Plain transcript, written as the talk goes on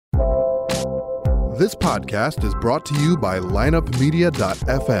This podcast is brought to you by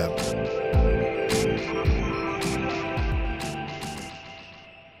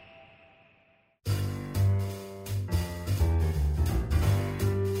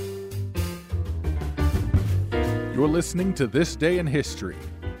You're listening to This Day in History,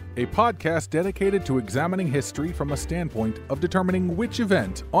 a podcast dedicated to examining history from a standpoint of determining which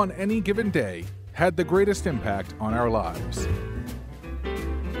event on any given day had the greatest impact on our lives.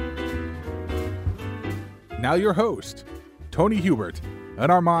 Now your host, Tony Hubert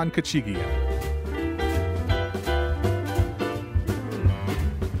and Armand Kachigian.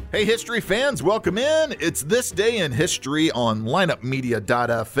 Hey, history fans, welcome in. It's This Day in History on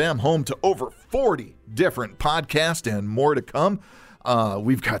lineupmedia.fm, home to over 40 different podcasts and more to come.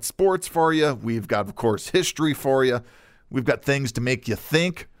 We've got sports for you. We've got, of course, history for you. We've got things to make you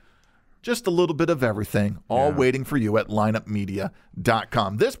think. Just a little bit of everything, all waiting for you at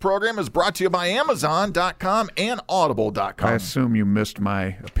lineupmedia.com. This program is brought to you by Amazon.com and Audible.com. I assume you missed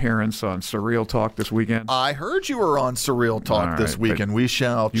my appearance on Surreal Talk this weekend. I heard you were on Surreal Talk this weekend. We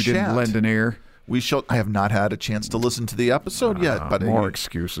shall chat. You didn't lend an ear? I have not had a chance to listen to the episode yet, but more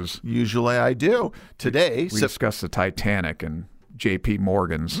excuses. Usually I do. Today, we discussed the Titanic and J.P.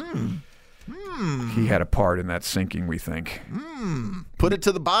 Morgan's. He had a part in that sinking, we think. Put it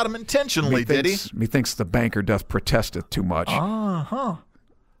to the bottom intentionally, did he? Methinks the banker doth protesteth too much.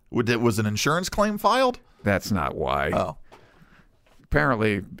 Was an insurance claim filed? That's not why. Oh.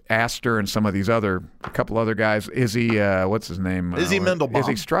 Apparently, Astor and some of these a couple other guys, Izzy, what's his name? Izzy Mendelbaum.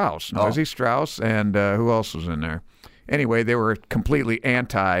 Izzy Strauss. No, Izzy Strauss, and who else was in there? Anyway, they were completely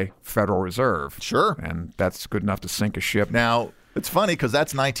anti-Federal Reserve. Sure. And that's good enough to sink a ship. Now, it's funny because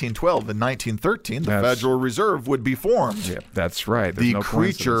that's 1912. In 1913, the Federal Reserve would be formed. Yeah, that's right. There's the no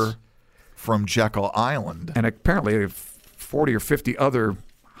creature from Jekyll Island. And apparently 40 or 50 other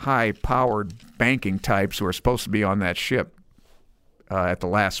high-powered banking types who are supposed to be on that ship at the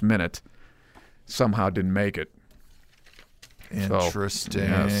last minute somehow didn't make it. Interesting.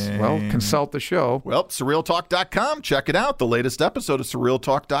 Yes. Well, consult the show. Well, SurrealTalk.com. Check it out. The latest episode of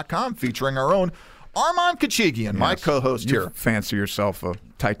SurrealTalk.com featuring our own Armand Kachigian, my co-host here. Fancy yourself a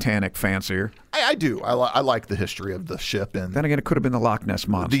Titanic fancier. I do. I like the history of the ship. And then again, it could have been the Loch Ness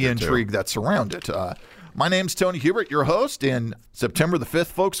Monster, the intrigue that surrounded it. My name's Tony Hubert, your host. And September the 5th,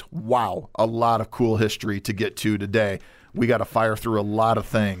 folks, wow, a lot of cool history to get to today. We got to fire through a lot of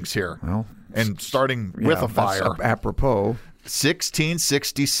things here. Well, and starting with a fire. Apropos.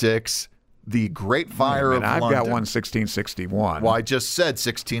 1666, the Great Fire of London. I've got one 1661. Well, I just said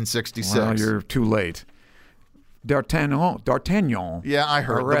 1666. Well, you're too late. D'Artagnan. Yeah, I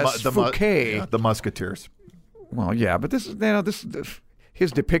heard Fouquet. The Musketeers. Well, yeah, but this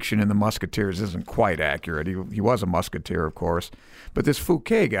his depiction in the Musketeers isn't quite accurate. He was a musketeer, of course, but this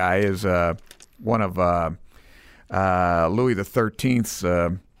Fouquet guy is one of Louis XIII's.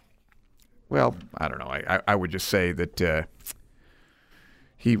 Well, I don't know. I would just say that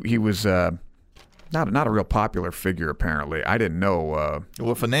he was not a real popular figure. Apparently, I didn't know. Well,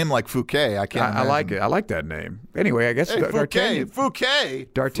 with a name like Fouquet, I can't. I like it. I like that name. Anyway, I guess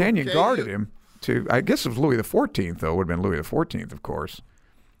D'Artagnan guarded him. I guess it was Louis XIV, though. It would have been Louis XIV, of course.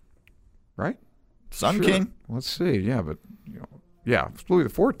 Right? Sun King. Let's see. Yeah, but it's Louis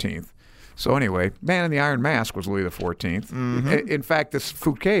XIV. So anyway, Man in the Iron Mask was Louis XIV. Mm-hmm. In fact, this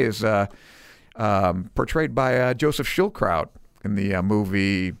Fouquet is portrayed by Joseph Schildkraut in the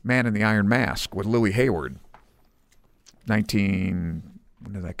movie Man in the Iron Mask with Louis Hayward. When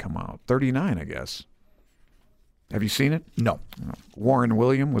did that come out? 39, I guess. Have you seen it? No. Warren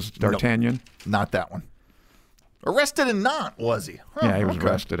William was D'Artagnan? Nope. Not that one. Arrested and not, was he? Huh, yeah, he was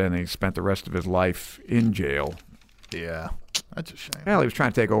arrested, and he spent the rest of his life in jail. Yeah, that's a shame. Well, he was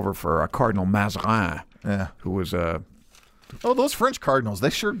trying to take over for Cardinal Mazarin, who was those French cardinals, they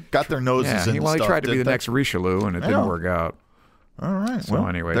sure got their noses in stuff. He tried to be the next Richelieu, and it didn't work out. All right. So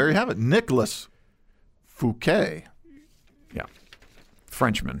anyway. There you have it. Nicolas Fouquet. Yeah.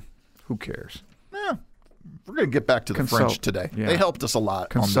 Frenchman. Who cares? Yeah. We're going to get back to the French today. Yeah. They helped us a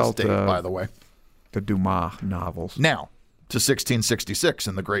lot on this date, by the way. The Dumas novels. Now, to 1666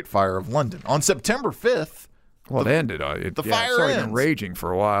 and the Great Fire of London. On September 5th. Well, it ended. The fire ends. It's been raging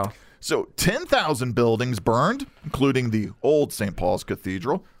for a while. So 10,000 buildings burned, including the old St. Paul's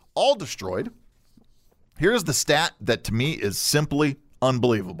Cathedral, all destroyed. Here's the stat that to me is simply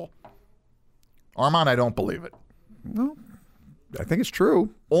unbelievable. Armand, I don't believe it. Well, I think it's true.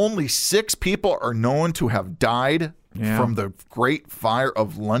 Only 6 people are known to have died from the Great Fire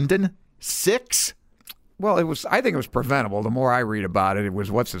of London. 6? Well, I think it was preventable. The more I read about it, it was,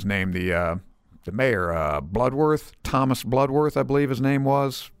 what's his name? The mayor, Bloodworth, Thomas Bloodworth, I believe his name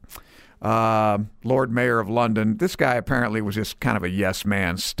was. Lord Mayor of London. This guy apparently was just kind of a yes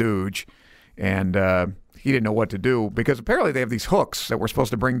man stooge, and he didn't know what to do because apparently they have these hooks that were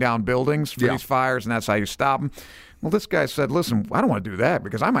supposed to bring down buildings for these fires, and that's how you stop them. Well, this guy said, listen, I don't want to do that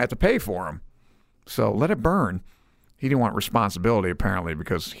because I might have to pay for them. So let it burn. He didn't want responsibility, apparently,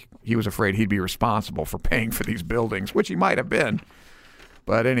 because he was afraid he'd be responsible for paying for these buildings, which he might have been.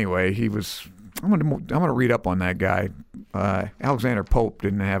 But anyway, he was... I'm going to read up on that guy. Alexander Pope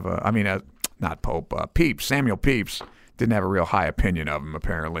didn't have not Pope. Pepys, Samuel Pepys, didn't have a real high opinion of him,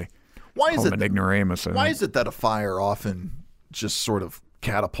 apparently. Why is it an ignoramus? Why is it that a fire often just sort of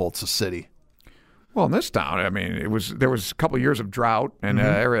catapults a city? Well, in this town, I mean, there was a couple of years of drought, and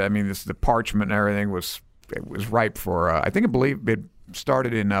the parchment and everything was ripe for. I believe it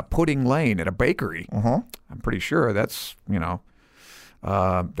started in Pudding Lane at a bakery. I'm pretty sure that's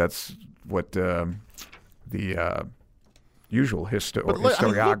that's what the usual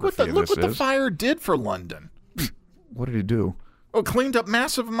historiography Look what the fire did for London. What did it do? Well, cleaned up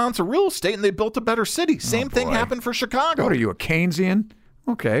massive amounts of real estate, and they built a better city. Same thing happened for Chicago. What are you, a Keynesian?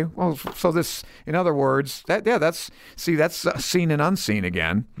 Okay, well, so this, in other words, that's seen and unseen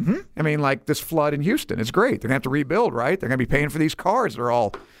again. I mean, like this flood in Houston, it's great. They're gonna have to rebuild, right? They're gonna be paying for these cars. They're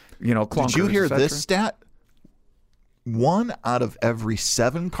all, clunkers. Did you hear this stat? 1 out of every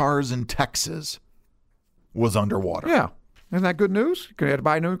 7 cars in Texas was underwater. Yeah, isn't that good news? You can have to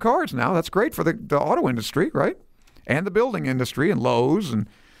buy new cars now. That's great for the auto industry, right? And the building industry, and Lowe's and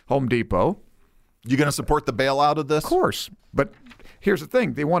Home Depot. You going to support the bailout of this? Of course, but here's the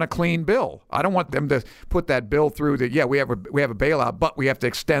thing: they want a clean bill. I don't want them to put that bill through. We have a bailout, but we have to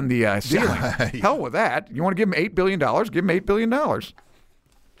extend the ceiling. Hell with that! You want to give them $8 billion? Give them $8 billion.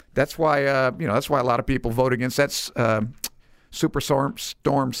 That's why that's why a lot of people vote against that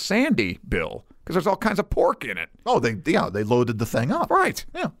Superstorm Sandy bill because there's all kinds of pork in it. Oh, they loaded the thing up. Right.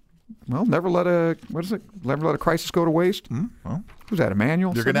 Yeah. Well, never let a crisis go to waste. Well, who's that?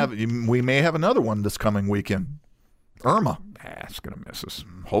 Emmanuel? We may have another one this coming weekend. Irma. It's gonna miss us.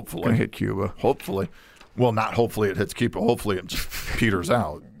 Hopefully, gonna hit Cuba. Hopefully, well, not hopefully it hits Cuba. Hopefully it peters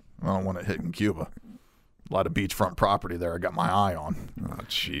out. I don't want it hitting Cuba. A lot of beachfront property there. I got my eye on. Oh,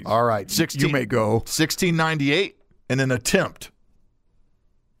 jeez. All right, you may go. 1698, in an attempt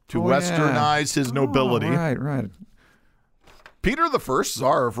to westernize his nobility. Right. Peter I,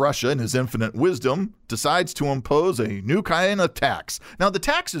 Tsar of Russia, in his infinite wisdom, decides to impose a new kind of tax. Now, the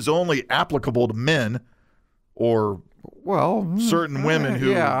tax is only applicable to men or certain women who...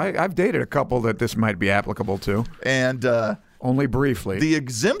 Yeah, I've dated a couple that this might be applicable to. And... only briefly. The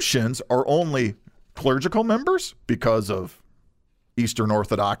exemptions are only clerical members because of Eastern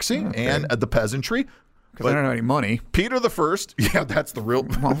Orthodoxy and the peasantry. Because they don't have any money. Peter I, that's the real...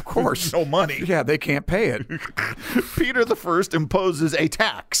 Well, of course. No money. Yeah, they can't pay it. Peter I imposes a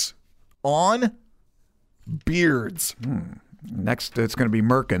tax on beards. Next, it's going to be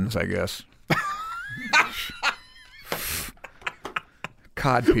merkins, I guess.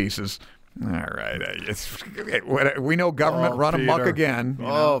 Cod pieces. All right. We know government run amok again.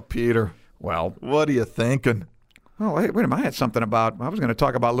 Peter. Well, what are you thinking? Oh, wait a minute. I had something about... I was going to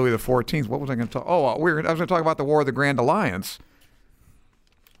talk about Louis XIV. What was I going to talk... Oh, I was going to talk about the War of the Grand Alliance.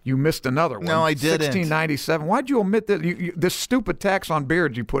 You missed another one. No, I didn't. 1697. Why'd you omit this stupid tax on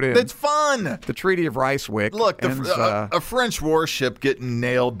beards you put in? It's fun. The Treaty of Ryswick. Look, a French warship getting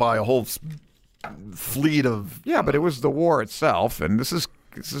nailed by a whole fleet of... Yeah, but it was the war itself, and this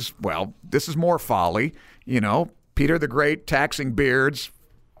is more folly. Peter the Great taxing beards,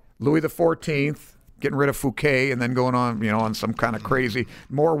 Louis XIV getting rid of Fouquet, and then going on, on some kind of crazy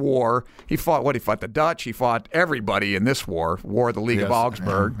more war. He fought the Dutch. He fought everybody in this war of the League of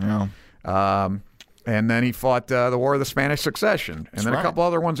Augsburg. Yeah. And then he fought the War of the Spanish Succession, and then a couple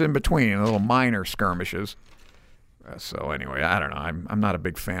other ones in between, little minor skirmishes. So anyway, I don't know. I'm not a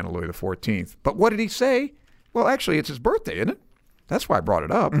big fan of Louis XIV. But what did he say? Well, actually, it's his birthday, isn't it? That's why I brought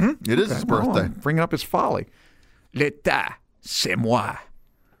it up. It is his birthday. Bringing up his folly. L'État, c'est moi.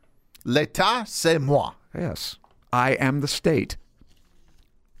 L'État, c'est moi. Yes. I am the state.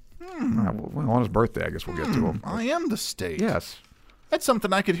 Well, on his birthday, I guess we'll get to him. I am the state. Yes. That's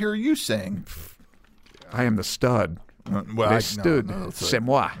something I could hear you saying. I am the stud. Les stud, c'est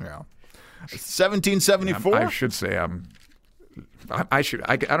moi. Yeah. 1774. I should say I'm not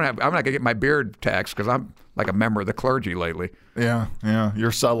going to get my beard taxed because I'm like a member of the clergy lately. Yeah.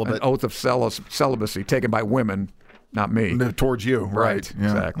 You're celibate. An oath of celibacy taken by women, not me. Towards you, right. Yeah.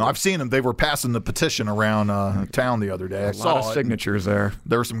 Exactly. No, I've seen them. They were passing the petition around town the other day. I saw a lot of signatures there.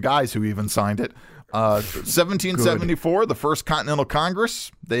 There were some guys who even signed it. 1774, the First Continental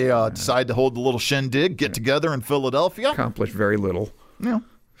Congress, they decided to hold a little shindig, get together in Philadelphia. Accomplished very little. Yeah.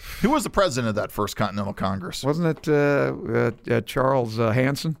 Who was the president of that First Continental Congress? Wasn't it Charles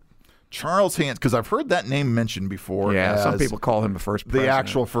Hanson? Charles Hanson, because I've heard that name mentioned before. Yeah, as some people call him the first president. the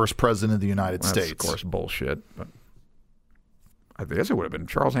actual first president of the United That's, States. of course, bullshit. But I guess it would have been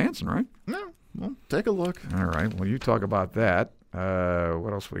Charles Hanson, right? No, well, take a look. All right. Well, you talk about that.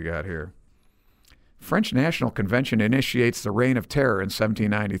 What else we got here? French National Convention initiates the Reign of Terror in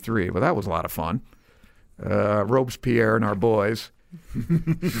 1793. Well, that was a lot of fun. Robespierre and our boys.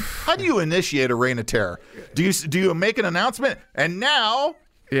 How do you initiate a reign of terror? Do you make an announcement? And now,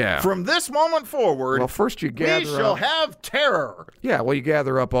 from this moment forward, well, first you gather we shall have terror. Yeah, well, you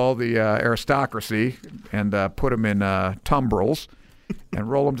gather up all the aristocracy and put them in tumbrils and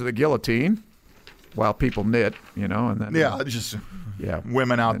roll them to the guillotine while people knit, and then just yeah,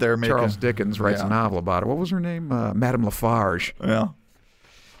 women out there making. Charles Dickens writes a novel about it. What was her name? Madame Lafarge. Yeah,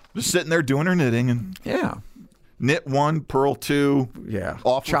 just sitting there doing her knitting and knit 1, purl 2,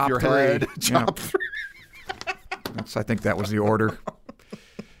 off chop with your 3. head, chop 3. I think that was the order.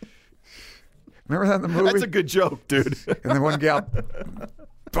 Remember that in the movie? That's a good joke, dude. And then one gal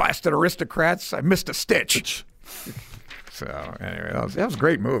blasted aristocrats. I missed a stitch. So anyway, that was a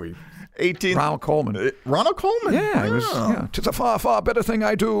great movie. Ronald Colman. Ronald Colman? Yeah, it was. Yeah. "'Tis a far, far better thing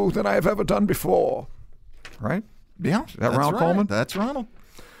I do than I have ever done before." Right? Yeah. Is that Ronald Colman? That's Ronald.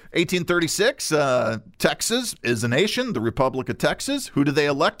 1836, Texas is a nation, the Republic of Texas. Who do they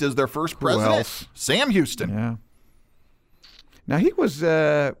elect as their first president? else? Sam Houston. Yeah. Now he was.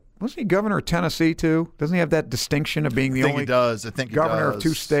 Wasn't he governor of Tennessee too? Doesn't he have that distinction of being the only I think he governor does. of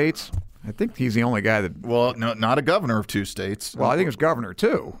 2 states? I think he's the only guy that. Well, no, not a governor of 2 states. Well, I think he was governor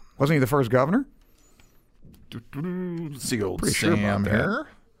too. Wasn't he the first governor? Let's see, old Pretty sure Sam about that. here.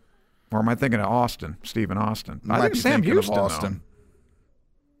 Or am I thinking of Austin, Stephen Austin? I Might think be Sam thinking of Houston. Austin.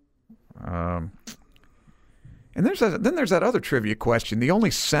 And there's that other trivia question. The only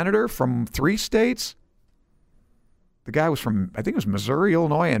senator from 3 states. The guy was from, I think it was Missouri,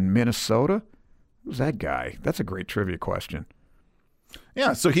 Illinois, and Minnesota. Who's that guy? That's a great trivia question.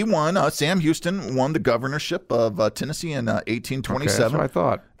 Yeah, so he won. Sam Houston won the governorship of Tennessee in 1827. Okay, that's what I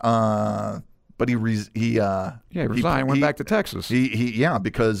thought. But he resigned, went back to Texas.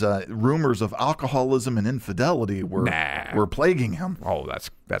 Because rumors of alcoholism and infidelity were plaguing him. Oh,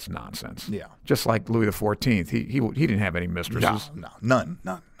 that's nonsense. Yeah, just like Louis XIV, he didn't have any mistresses. No, none,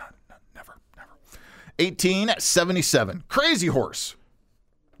 never. 1877, Crazy Horse.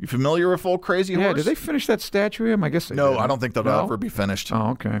 You familiar with old Crazy Horse? Yeah, did they finish that statue of him? I guess they No, did. I don't think that'll ever be finished.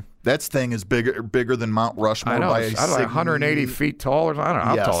 Oh, okay. That thing is bigger than Mount Rushmore. I know. By I don't know, 180 feet tall. Or I don't know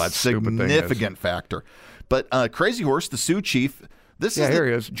how tall that stupid thing is. Significant factor. But Crazy Horse, the Sioux chief. Here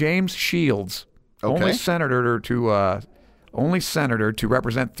he is. James Shields. Okay. Only senator to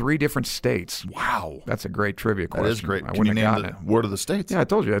represent 3 different states. Wow. That's a great trivia question. That is great. I Can you wouldn't have name gotten it. what are the states? Yeah, I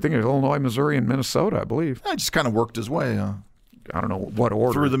told you. I think it was Illinois, Missouri, and Minnesota, I believe. I just kind of worked his way. I don't know what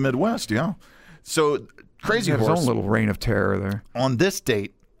order. Through the Midwest, yeah. So Crazy Horse. His own little reign of terror there. On this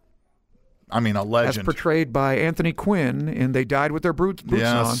date, a legend. As portrayed by Anthony Quinn in They Died with Their Boots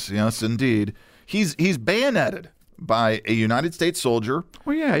On. Yes, indeed. He's bayoneted by a United States soldier.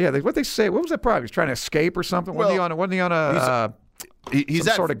 Well, yeah. What they say? What was that? Probably he was trying to escape or something. Wasn't he on a? He's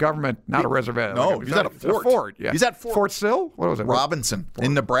at sort of government, not a reservation. No, he's at a fort. Yeah. He's at Fort Sill. What was it? Robinson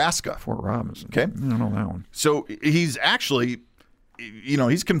in Nebraska. Fort Robinson. Okay, I don't know that one. So he's actually,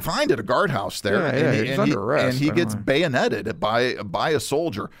 he's confined at a guardhouse there. Yeah, he's under arrest. And he gets bayoneted by a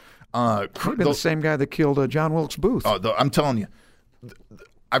soldier. Could be the same guy that killed John Wilkes Booth. I'm telling you.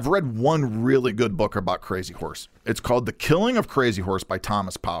 I've read one really good book about Crazy Horse. It's called The Killing of Crazy Horse by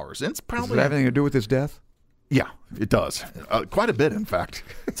Thomas Powers. It's probably Does it have anything to do with his death? Yeah, it does. Quite a bit, in fact.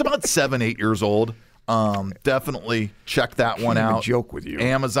 It's about 7-8 years old. Definitely check that one out. Joke with you.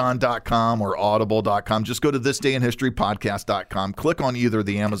 Amazon.com or Audible.com. Just go to thisdayinhistorypodcast.com. Click on either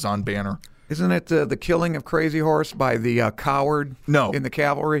the Amazon banner. Isn't it The Killing of Crazy Horse by the coward in the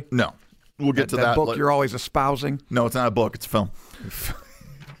cavalry? No. We'll get to that. Book you're always espousing? No, it's not a book. It's a film.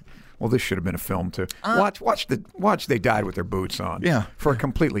 Well, this should have been a film too. Watch They Died with Their Boots On. Yeah, for a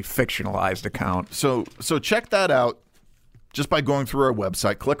completely fictionalized account. So check that out just by going through our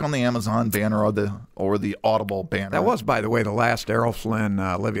website. Click on the Amazon banner or the Audible banner. That was, by the way, the last Errol Flynn,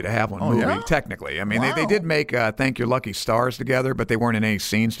 Olivia de Havilland movie. Yeah? Technically, they did make Thank Your Lucky Stars together, but they weren't in any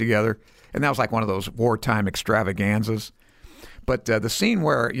scenes together, and that was like one of those wartime extravaganzas. But the scene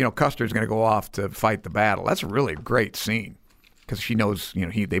where Custer's going to go off to fight the battle—that's a really great scene. Because she knows,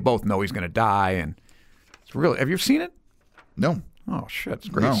 they both know he's going to die, and it's really. Have you seen it? No. Oh shit, it's a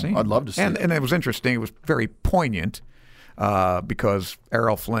great scene. I'd love to see it. And it was interesting. It was very poignant because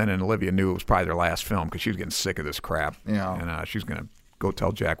Errol Flynn and Olivia knew it was probably their last film because she was getting sick of this crap. Yeah. And she's going to go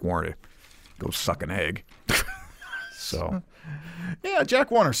tell Jack Warner to go suck an egg. So, Yeah,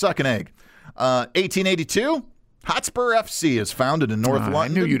 Jack Warner, suck an egg. 1882, Hotspur FC is founded in North I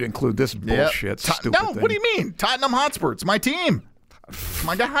London. knew you'd include this bullshit. Stupid No, thing. what do you mean? Tottenham Hotspur. It's my team. It's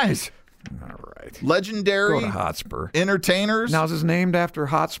my guys. All right. Legendary Go to Hotspur. entertainers. Now, is this named after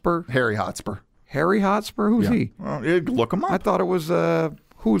Hotspur? Harry Hotspur. Harry Hotspur? Who's he? Well, look him I up. thought it was,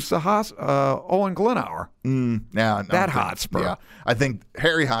 who's the Owen Glenhour. Yeah, That Hotspur. Yeah, I think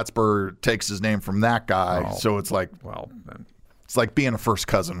Harry Hotspur takes his name from that guy. Oh. So it's like Then. it's like being a first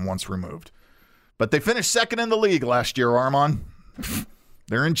cousin once removed. But they finished second in the league last year, Armand.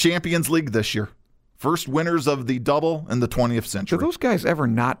 They're in Champions League this year. First winners of the double in the 20th Do century. those guys ever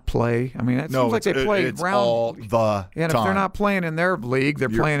not play? I mean, it seems like they play it's round. all the And if time. they're not playing in their league, they're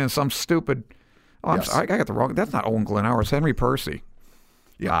playing in some stupid. Oh, I'm Yes. sorry, I got the wrong. That's not Owen Glenhour. It's Henry Percy.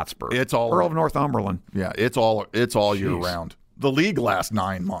 Hotspur. It's all- Earl of Northumberland. Yeah, it's all year Jeez. round. The league lasts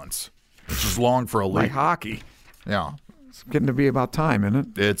 9 months, which is long for a Like league. hockey. Yeah, It's getting to be about time,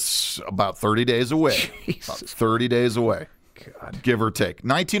 isn't it? it's about 30 days away. About 30 days away, God. give or take.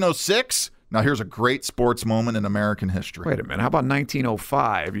 1906. Now here's a great sports moment in American history. Wait a minute. How about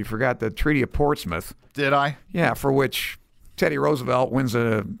 1905? You forgot the Treaty of Portsmouth. Did I? Yeah, for which Teddy Roosevelt wins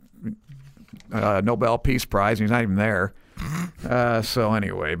a Nobel Peace Prize. He's not even there. So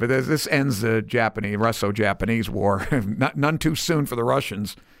anyway, but this ends the Russo-Japanese War. None too soon for the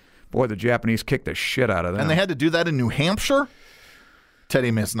Russians. Boy, the Japanese kicked the shit out of them. And they had to do that in New Hampshire?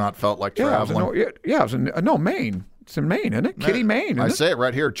 Teddy must not felt like traveling. it was in Maine. It's in Maine, isn't it? Kitty, Maine. I Isn't it? say it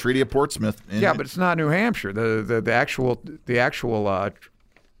right here, Treaty of Portsmouth. Yeah, but it's not New Hampshire. The actual. I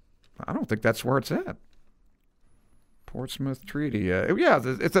don't think that's where it's at. Portsmouth Treaty.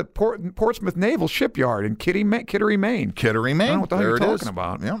 It's at Portsmouth Naval Shipyard in Kittery, Maine. Kittery, Maine. I don't know what the hell There you're it talking is.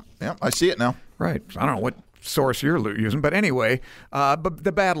 about. Yeah, I see it now. Right. I don't know what source you're using, but anyway, but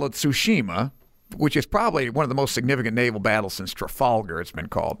the Battle of Tsushima, which is probably one of the most significant naval battles since Trafalgar, it's been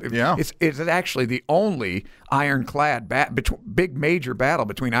called. Yeah. It's actually the only ironclad big major battle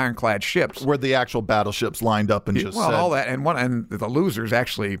between ironclad ships. Where the actual battleships lined up and just Well, said, all that, and the losers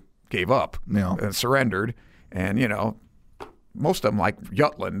actually gave up Yeah. and surrendered, and most of them, like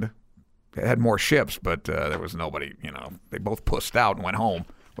Jutland, had more ships, but there was nobody. They both pussed out and went home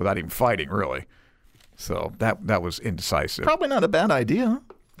without even fighting, really. So that was indecisive. probably not a bad idea.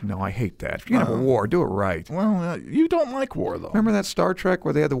 No, I hate that. If you're going to have a war, do it right. Well, you don't like war, though. Remember that Star Trek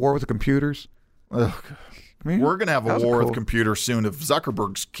where they had the war with the computers? Ugh. I mean, We're going to have that a was war cool- with computers soon if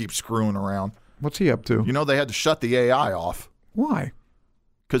Zuckerberg keeps screwing around. What's he up to? You know, they had to shut the AI off Why?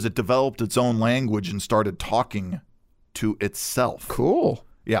 because it developed its own language and started talking to itself. Cool.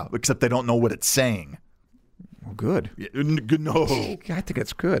 Yeah, except they don't know what it's saying. Well, good. No. I think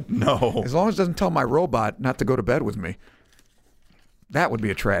it's good. No. As long as it doesn't tell my robot not to go to bed with me. That would be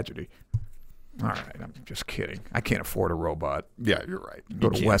a tragedy. All right, I'm just kidding. I can't afford a robot. Yeah, you're right. Go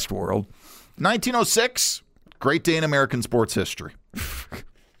to Westworld. 1906, great day in American sports history.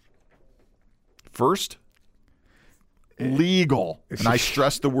 First, legal. And I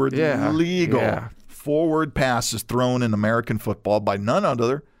stress the word legal. Yeah. Forward pass is thrown in American football by none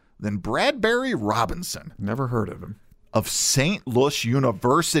other than Bradbury Robinson Never heard of him. of St. Louis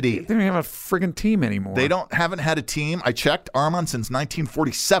University. They don't even have a friggin' team anymore. They haven't had a team. I checked, Armand, since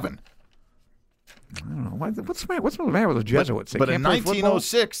 1947. I don't know. What's the matter with the Jesuits? They But can't in play football?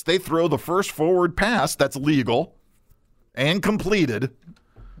 1906, they throw the first forward pass that's legal and completed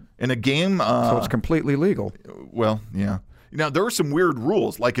in a game. So it's completely legal. Well, yeah. Now, there were some weird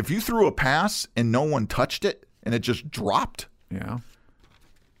rules. Like if you threw a pass and no one touched it and it just dropped, Yeah.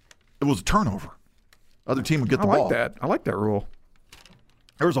 it was a turnover. Other team would get I the like ball. that. I like that rule.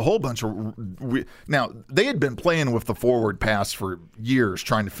 There was a whole bunch of now they had been playing with the forward pass for years,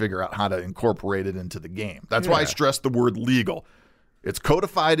 trying to figure out how to incorporate it into the game. That's why I stressed the word legal. It's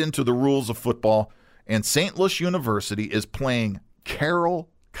codified into the rules of football, and St. Louis University is playing Carroll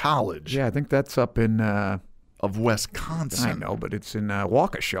College Yeah, I think that's up in. of Wisconsin. I know, but it's in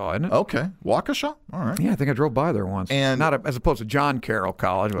Waukesha, isn't it? Okay, Waukesha. All right, Yeah, I think I drove by there once. And- not as opposed to John Carroll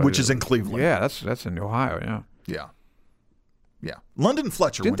College, but which is in Cleveland. Yeah, that's in Ohio. Yeah. Yeah. Yeah. London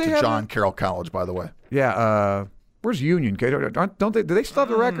Fletcher Didn't went they to have John Carroll College, by the way. Yeah. Where's Union? Don't they? Do they still have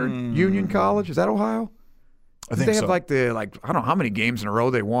the record? Union College, is that Ohio? I think they so. have I don't know how many games in a row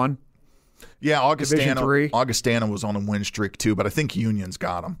they won. Yeah, Division III. Augustana was on a win streak too, but I think Union's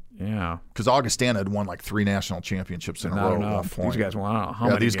got them Yeah. because Augustana had won like 3 national championships in a Not row at one enough. point. These guys won. I don't know how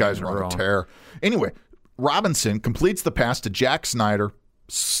Yeah, many these games guys in were a on row. a tear. Anyway, Robinson completes the pass to Jack Snyder.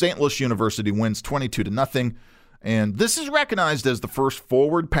 St. Louis University wins 22-0, and this is recognized as the first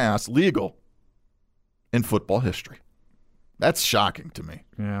forward pass legal in football history. That's shocking to me.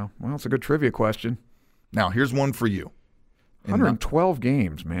 Yeah, well, it's a good trivia question. Now, here's one for you. 112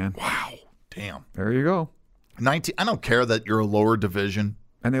 games, man. Wow. Damn. There you go. 19. I don't care that you're a lower division.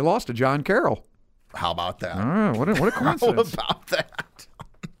 And they lost to John Carroll. How about that? What a coincidence. How about that?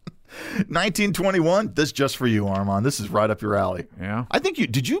 1921. This just for you, Armand. This is right up your alley. Yeah. I think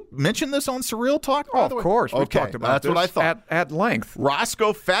did you mention this on Surreal Talk? Oh, of course. We Okay, talked about that's this what I thought. at length.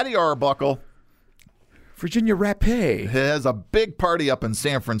 Roscoe Fatty Arbuckle Virginia Rapé. has a big party up in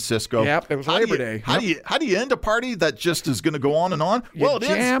San Francisco. Yep, it was Labor Day. How do you end a party that just is going to go on and on? You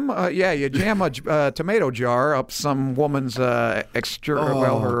jam a tomato jar up some woman's God.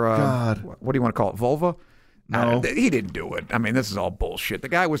 What do you want to call it? Vulva? No. He didn't do it. I mean, this is all bullshit. The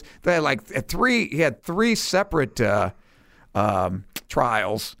guy was he had three separate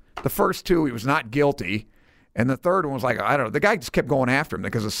trials. The first two, he was not guilty. And the third one was like, I don't know. The guy just kept going after him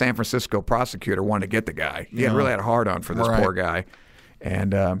because the San Francisco prosecutor wanted to get the guy. He had really had a hard on for this poor guy.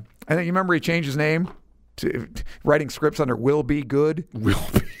 And I think you remember he changed his name to writing scripts under Will Be Good. Will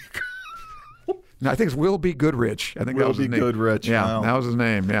Be Good. No, I think it's Will Be Goodrich. I think that was his name. Goodrich. Yeah, Wow. that was his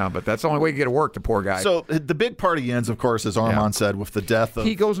name. Yeah, but that's the only way you get to work, the poor guy. So the big party ends, of course, as Armand said, with the death of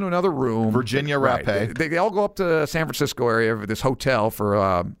he goes into another room. Virginia Rapé. Right. They all go up to San Francisco area for this hotel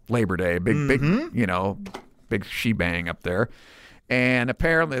for Labor Day. Big, big shebang up there. And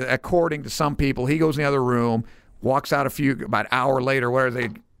apparently, according to some people, he goes in the other room, walks out about an hour later, where they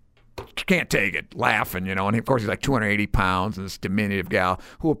can't take it, laughing, and of course he's like 280 pounds, and this diminutive gal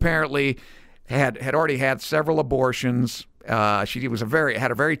who apparently had already had several abortions. She had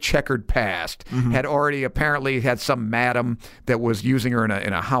a very checkered past. Had already apparently had some madam that was using her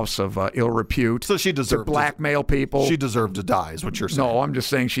in a house of ill repute. So she deserved to blackmail people. She deserved to die, is what you're saying. No, I'm just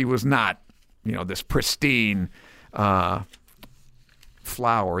saying she was not, this pristine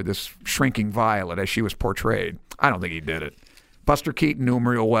flower, this shrinking violet as she was portrayed. I don't think he did it. Buster Keaton knew him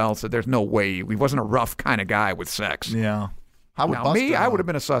real well, said there's no way he wasn't a rough kind of guy with sex. Yeah. How would Now, Buster me, I would have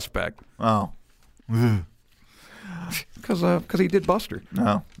been a suspect. Oh. Because he did Buster.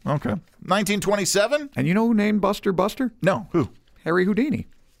 Oh, okay. 1927? And you know who named Buster Buster? No, who? Harry Houdini.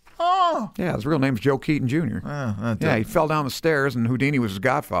 Oh. Yeah, his real name's Joe Keaton Jr. Yeah, he fell down the stairs, and Houdini was his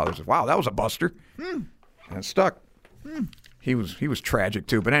godfather. Said, wow, that was a Buster. And it stuck. He was tragic,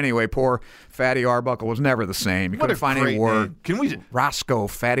 too. But anyway, poor Fatty Arbuckle was never the same. He couldn't find any word. Name. Can we... Roscoe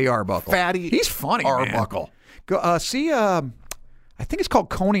Fatty Arbuckle. He's funny, Arbuckle. Man. Go, I think it's called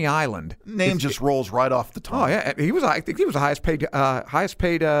Coney Island. Name just rolls right off the tongue. Oh yeah, I think he was the highest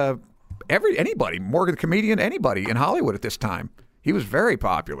paid anybody, Morgan the comedian, anybody in Hollywood at this time. He was very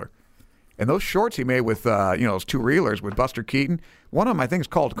popular. And those shorts he made with those two reelers with Buster Keaton, one of them I think is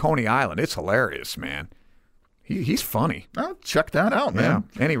called Coney Island. It's hilarious, man. He's funny. Oh, check that out, man.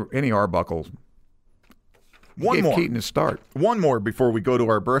 Yeah, any Arbuckle. One more. Keaton his start. One more before we go to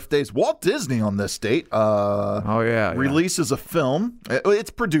our birthdays. Walt Disney on this date. Releases a film. It's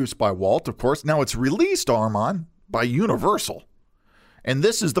produced by Walt, of course. Now it's released, Armand, by Universal. And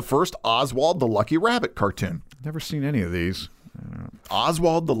this is the first Oswald the Lucky Rabbit cartoon. Never seen any of these.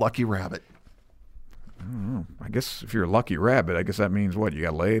 Oswald the Lucky Rabbit. I don't know. I guess if you're a lucky rabbit, I guess that means what? You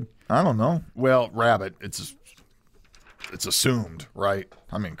got laid? I don't know. Well, rabbit, it's assumed, right?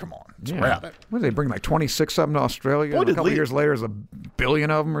 I mean, come on. It's a rabbit. What did they bring, like 26 of them to Australia? Boy, a couple years later, there's 1 billion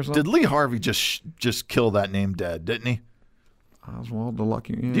of them or something? Did Lee Harvey just kill that name dead, didn't he? Oswald the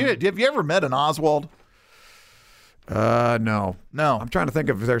Lucky. Yeah. Have you ever met an Oswald? No. No. I'm trying to think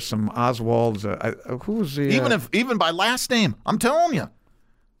if there's some Oswalds. Who was the... Even by last name, I'm telling you.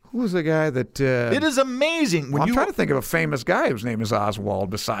 Who was the guy that... it is amazing. I'm trying to think of a famous guy whose name is Oswald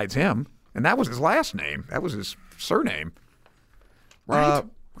besides him. And that was his last name. That was his surname. Right.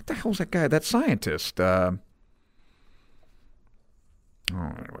 What the hell's that guy? That scientist. I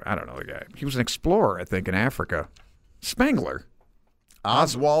don't know the guy. He was an explorer, I think, in Africa. Spengler.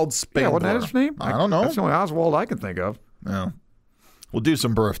 Oswald Spengler. Yeah, wasn't that his name? I don't know. That's the only Oswald I can think of. No. We'll do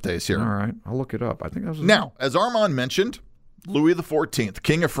some birthdays here. All right. I'll look it up. I think that was his Now, as Armand mentioned, Louis XIV,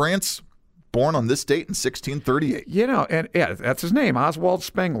 King of France, born on this date in 1638. And that's his name, Oswald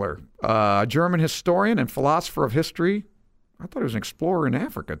Spengler, a German historian and philosopher of history. I thought he was an explorer in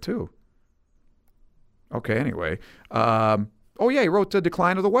Africa, too. Okay, anyway. He wrote The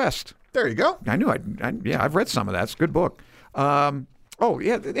Decline of the West. There you go. I knew. I've read some of that. It's a good book. The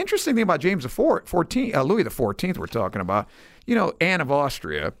interesting thing about Louis XIV we're talking about, Anne of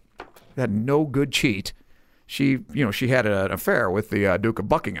Austria had no good cheat. She had an affair with the Duke of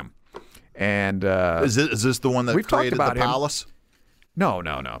Buckingham. And is this the one that we've created talked about the palace? No.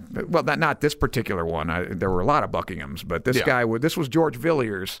 Well, not this particular one. There were a lot of Buckinghams, but this guy, this was George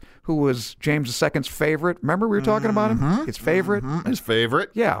Villiers, who was James II's favorite. Remember we were talking about him? His favorite? His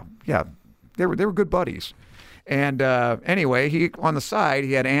favorite? Yeah. They were good buddies. And anyway, he on the side,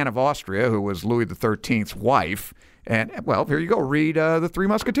 he had Anne of Austria, who was Louis XIII's wife. And, well, here you go. Read The Three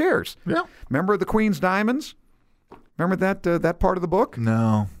Musketeers. Yeah. Remember the Queen's Diamonds? Remember that part of the book?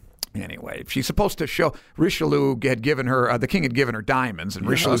 No. Anyway, she's supposed to show Richelieu had given her, the king had given her diamonds, and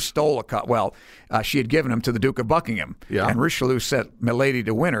Richelieu stole a couple. Well, she had given them to the Duke of Buckingham. Yeah. And Richelieu sent Milady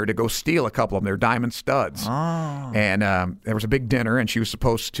de Winter to go steal a couple of them. They're diamond studs. Oh. And there was a big dinner, and she was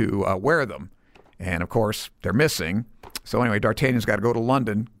supposed to wear them. And, of course, they're missing. So, anyway, D'Artagnan's got to go to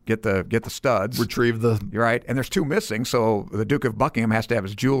London, get the studs. Retrieve the... You're right. And there's two missing, so the Duke of Buckingham has to have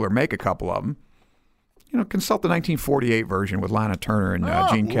his jeweler make a couple of them. Consult the 1948 version with Lana Turner and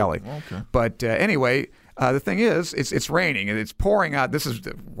Gene Kelly. Okay. But anyway, the thing is, it's raining and it's pouring out. This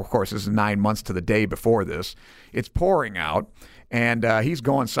is 9 months to the day before this. It's pouring out, and he's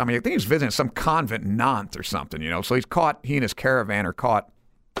going somewhere. I think he's visiting some convent in Nantes or something. So he's caught. He and his caravan are caught.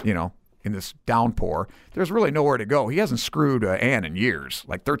 In this downpour. There's really nowhere to go. He hasn't screwed Anne in years,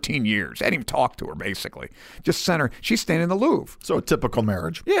 like 13 years. I hadn't even talked to her, basically. Just sent her. She's staying in the Louvre. So a typical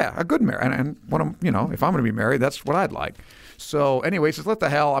marriage. Yeah, a good marriage. And if I'm going to be married, that's what I'd like. So anyway, he says, what the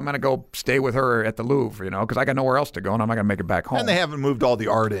hell? I'm going to go stay with her at the Louvre, because I got nowhere else to go, and I'm not going to make it back home. And they haven't moved all the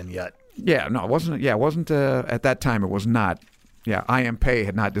art in yet. Yeah, no, it wasn't. Yeah, it wasn't. At that time, it was not. Yeah, I.M. Pei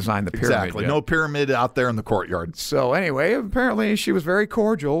had not designed the pyramid Exactly. yet. No pyramid out there in the courtyard. So anyway, apparently she was very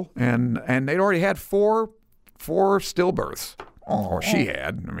cordial, and they'd already had four stillbirths. Or she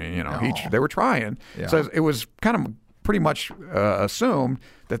had. They were trying. Yeah. So it was kind of pretty much assumed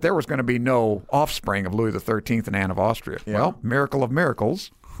that there was going to be no offspring of Louis XIII and Anne of Austria. Yeah. Well, miracle of miracles.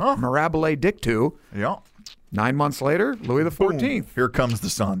 Mirabile dictu. Yeah. 9 months later, Louis XIV. Boom. Here comes the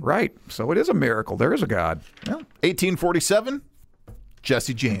sun. Right. So it is a miracle. There is a God. Yeah. 1847,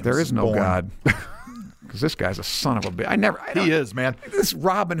 Jesse James. There is no born. God. Because this guy's a son of a bitch. He is, man. This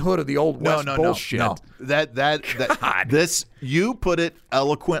Robin Hood of the Old West bullshit. No. That this, you put it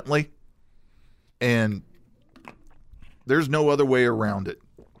eloquently, and there's no other way around it.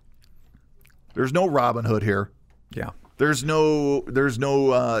 There's no Robin Hood here. Yeah. There's no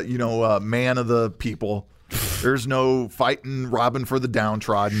man of the people. There's no fighting Robin for the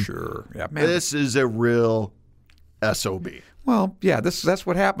downtrodden. Sure. Yeah, man. This is a real SOB. Well, yeah, that's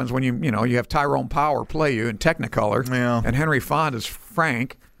what happens when you have Tyrone Power play you in Technicolor, and Henry Fonda's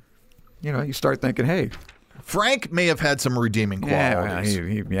Frank. You start thinking, hey, Frank may have had some redeeming qualities.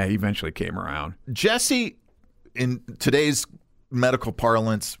 Yeah, he eventually came around. Jesse, in today's medical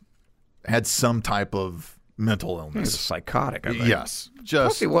parlance, had some type of mental illness. He was psychotic, I think. Yes.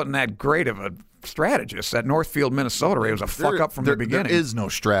 Plus, he wasn't that great of a strategist. At Northfield, Minnesota, he was a fuck up from the beginning. There is no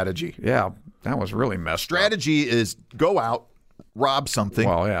strategy. Yeah, that was really messed up. Strategy is go out, rob something,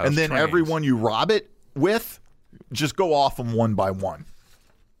 and then trains. Everyone you rob it with, just go off them one by one.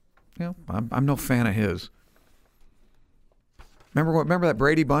 Yeah, I'm no fan of his. Remember that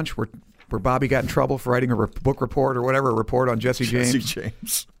Brady Bunch where Bobby got in trouble for writing a book report or whatever, a report on Jesse James? Jesse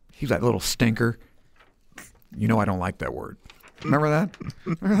James. He's that little stinker. I don't like that word. Remember that?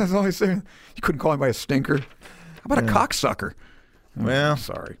 That's all he said. You couldn't call him by a stinker. How about a cocksucker? Well,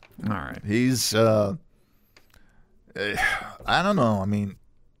 sorry. All right. He's, I don't know. I mean,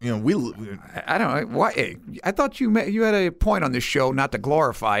 I don't know. Why? Hey, I thought you had a point on this show not to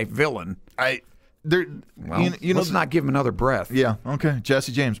glorify villain. Let's not give him another breath. Yeah. Okay.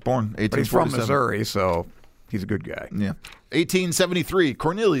 Jesse James, born 1847. But he's from Missouri, so he's a good guy. Yeah. 1873,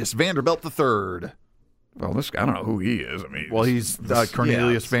 Cornelius Vanderbilt III. Well, I don't know who he is. He's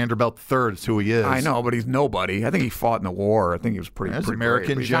Cornelius Vanderbilt III is who he is. I know, but he's nobody. I think he fought in the war. I think he was pretty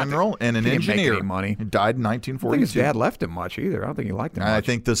American great, general and an engineer. Didn't make any money. He died in 1942. I think his dad left him much either. I don't think he liked him much. I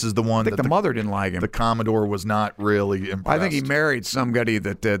think this is the one I think that the mother didn't like him. The Commodore was not really impressed. I think he married somebody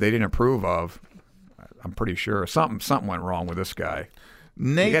that they didn't approve of. I'm pretty sure. Something went wrong with this guy.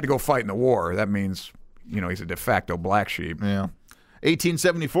 He had to go fight in the war. That means, he's a de facto black sheep. Yeah.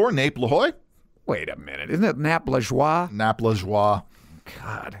 1874, Nape La Hoy. Wait a minute. Isn't it Nape La Joie? Nape La Joie.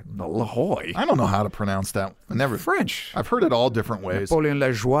 God, La Hoy. I don't know how to pronounce that. French. I've heard it all different ways. Napoleon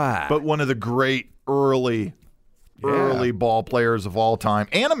La Joie. But one of the great early ball players of all time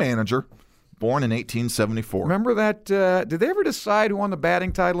and a manager, born in 1874. Remember that? Did they ever decide who won the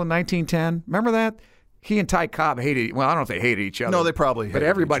batting title in 1910? Remember that? He and Ty Cobb hated. Well, I don't know if they hated each other. No, they probably hated but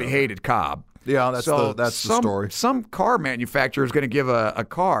everybody each other. hated Cobb. Yeah, that's the story. Some car manufacturer is going to give a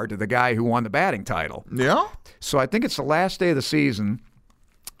car to the guy who won the batting title. Yeah? So I think it's the last day of the season,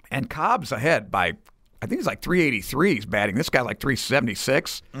 and Cobb's ahead by I think he's like 383 he's batting. This guy's like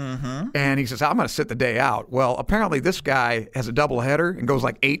 376. Mm-hmm. And he says, I'm going to sit the day out. Well, apparently this guy has a doubleheader and goes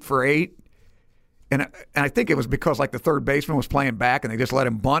like 8 for 8. And I think it was because like the third baseman was playing back and they just let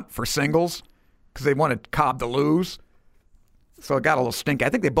him bunt for singles because they wanted Cobb to lose. So it got a little stinky. I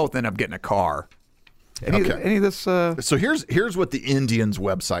think they both ended up getting a car. Any of this? So here's what the Indians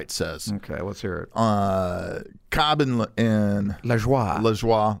website says. Okay, let's hear it. Cobb and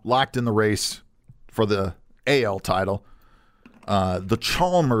Lajoie locked in the race for the AL title. The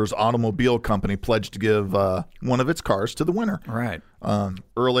Chalmers Automobile Company pledged to give one of its cars to the winner. Right.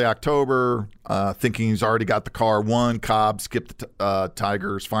 Early October, thinking he's already got the car won, Cobb skipped the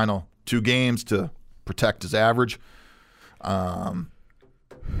Tigers' final 2 games to protect his average.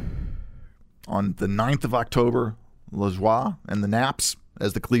 On the 9th of October, Lajoie and the Naps,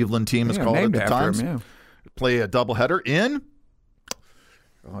 as the Cleveland team is called at the time, play a doubleheader in.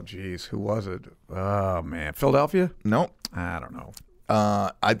 Oh, geez. Who was it? Oh, man. Philadelphia? Nope. I don't know.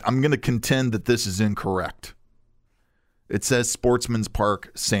 I'm going to contend that this is incorrect. It says Sportsman's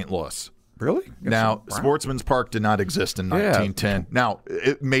Park, St. Louis. Really? Now, Sportsman's Park did not exist in 1910. Now,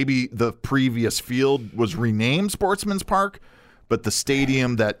 maybe the previous field was renamed Sportsman's Park, but the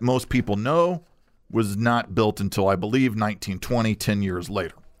stadium that most people know was not built until, I believe, 1920, 10 years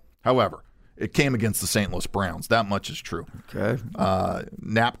later. However, it came against the St. Louis Browns. That much is true. Okay.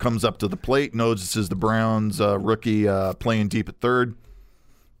 Knapp comes up to the plate, notices the Browns rookie playing deep at third,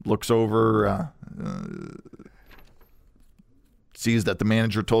 looks over, sees that the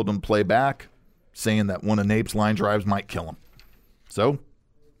manager told him to play back, saying that one of Nape's line drives might kill him. So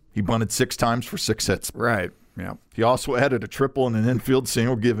he bunted 6 times for 6 hits. Right. Yeah. He also added a triple and an infield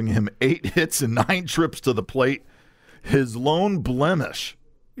single, giving him 8 hits and 9 trips to the plate. His lone blemish.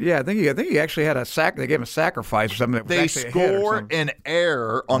 Yeah, I think he actually had a sack. They gave him a sacrifice or something. That was they actually a hit or score something. an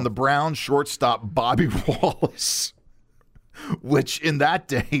error on the Browns shortstop Bobby Wallace, which in that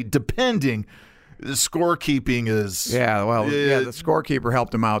day, depending, the scorekeeping is the scorekeeper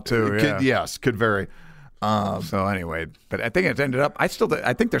helped him out too. Could vary. So anyway, but I think it ended up. I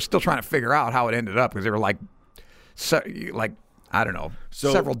think they're still trying to figure out how it ended up because they were like I don't know,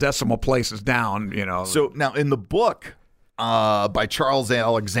 several decimal places down. You know. So now in the book by Charles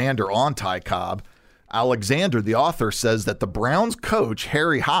Alexander on Ty Cobb, Alexander, the author, says that the Browns coach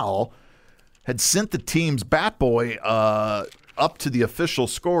Harry Howell had sent the team's bat boy up to the official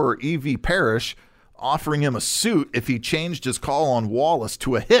scorer E.V. Parrish, offering him a suit if he changed his call on Wallace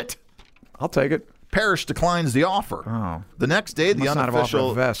to a hit. I'll take it. Parrish declines the offer. Oh. The next day, the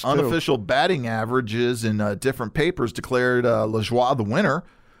unofficial batting averages in different papers declared Lajoie the winner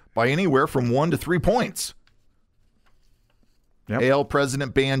by anywhere from 1 to 3 points. Yep. AL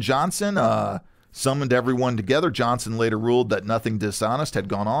President Ban Johnson summoned everyone together. Johnson later ruled that nothing dishonest had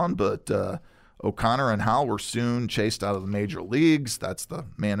gone on, but O'Connor and Howell were soon chased out of the major leagues. That's the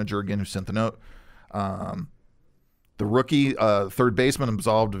manager again who sent the note. The rookie third baseman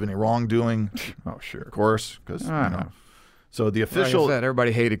absolved of any wrongdoing. Oh, sure. Of course, because So the official, like I said,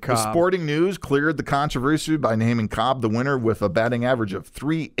 everybody hated Cobb. The Sporting News cleared the controversy by naming Cobb the winner with a batting average of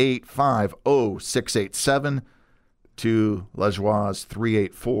 3.850687 to Lajoie's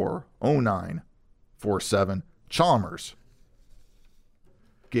 3.840947. Chalmers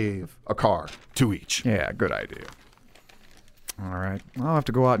gave a car to each. Yeah, good idea. All right, I'll have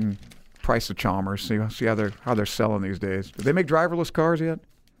to go out and price the Chalmers. See how they're selling these days. Do they make driverless cars yet?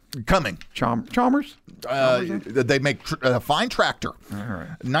 Coming. Chalmers? They make a fine tractor. All right.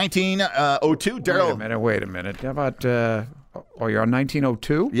 1902, Daryl. Wait a minute. How about, you're on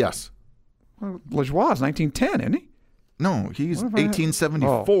 1902? Yes. Well, Lajoie is 1910, isn't he? No, he's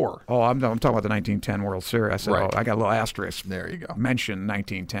 1874. I'm talking about the 1910 World Series. I said, right. I got a little asterisk. There you go. Mention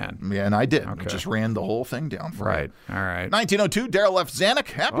 1910. Yeah, and I did. Okay. I just ran the whole thing down for right. you. All right. 1902, Daryl F. Zanuck.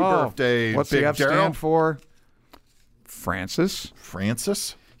 Happy birthday, what's Big the F Daryl. stand for? Francis.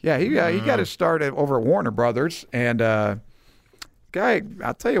 Yeah, he got his start over at Warner Brothers, and guy,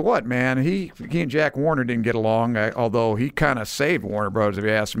 I'll tell you what, man, he and Jack Warner didn't get along, although he kind of saved Warner Brothers, if you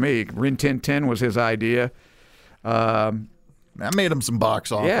ask me. Rin Tin Tin was his idea. That made him some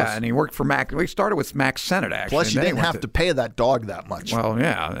box office. Yeah, and he worked for Mac. We started with Mac Sennett, actually. Plus, you didn't have to pay that dog that much. Well,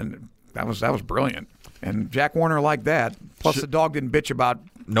 yeah, and that was brilliant. And Jack Warner liked that. Plus, the dog didn't bitch about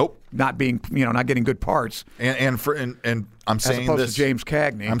not being, not getting good parts. And I'm saying as opposed this to James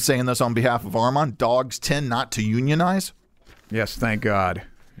Cagney. I'm saying this on behalf of Armand. Dogs tend not to unionize. Yes, thank God.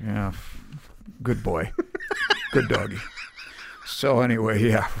 Yeah, good boy, good doggy. So anyway,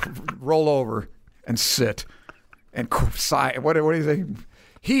 yeah, roll over and sit and sigh. What do you say?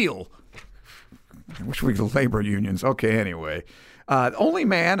 Heel. I wish we could labor unions. Okay, anyway. Only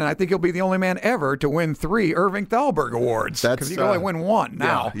man, and I think he'll be the only man ever to win 3 Irving Thalberg Awards. Because he can only win 1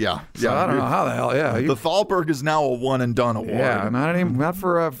 now. Yeah. So I don't know how the hell. Yeah, The Thalberg is now a one and done award. yeah, not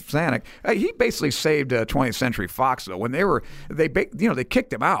for Zanuck. He basically saved 20th Century Fox though. When they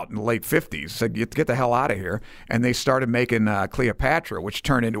kicked him out in the late 50s, said get the hell out of here, and they started making Cleopatra, which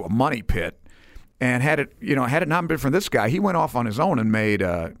turned into a money pit. And had it not been for this guy, he went off on his own and made.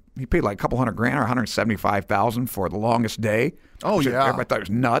 He paid like a couple $100,000 or $175,000 for The Longest Day. Oh, yeah. Everybody thought it was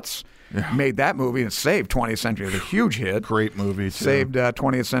nuts. Yeah. Made that movie and saved 20th Century. It was a huge hit. Great movie, too. Saved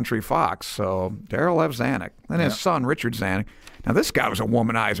 20th Century Fox. So Darryl F. Zanuck. And his son, Richard Zanuck. Now, this guy was a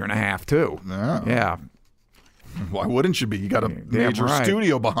womanizer and a half, too. Yeah. Why wouldn't you be? You got a major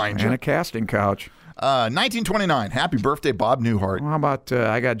studio behind you. And a casting couch. 1929. Happy birthday, Bob Newhart. Well, how about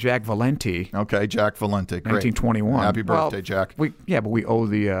I got Jack Valenti. Okay, Jack Valenti. Great. 1921. Happy birthday, Jack. But we owe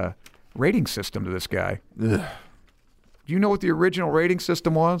the rating system to this guy. Ugh. Do you know what the original rating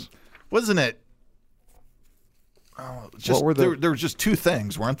system was? Wasn't it? What were there were just 2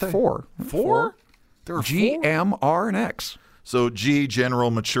 things, weren't they? 4. 4? There were G, 4? M, R, and X. So G,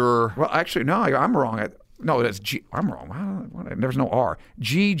 general, mature. Well, actually, no, I'm wrong. No, that's G. I'm wrong. There's no R.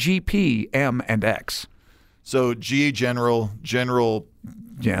 G, GP, M, and X. So G, general.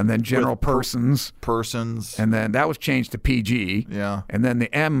 Yeah, and then general persons. Persons. And then that was changed to PG. Yeah. And then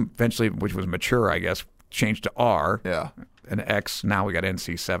the M eventually, which was mature, I guess, changed to R. Yeah. And X. Now we got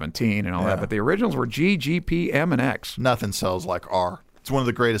NC-17 and all that. But the originals were G, GP, M, and X. Nothing sells like R. It's one of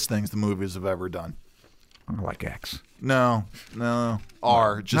the greatest things the movies have ever done. I like X. No.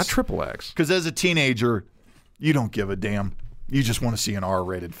 R. Just not triple X. Because as a teenager, you don't give a damn. You just want to see an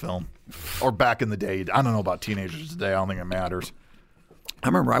R-rated film. Or back in the day. I don't know about teenagers today. I don't think it matters. I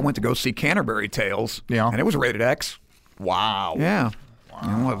remember I went to go see Canterbury Tales. Yeah. And it was rated X. Wow. Yeah.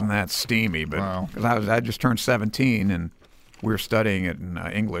 Wow. It wasn't that steamy, but because I just turned 17 and we were studying it in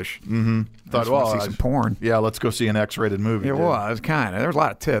English. Mm-hmm. Thought, well, see some porn. Yeah, let's go see an X-rated movie. It was kind of. There was a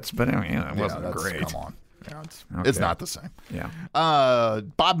lot of tits, but I mean, it wasn't great. Come on. Yeah, it's not the same. Yeah.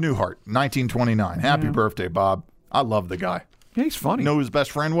 Bob Newhart, 1929. Happy birthday, Bob. I love the guy. Yeah, he's funny. You know who his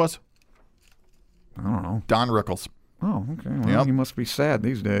best friend was? I don't know. Don Rickles. Oh, okay. Well, he must be sad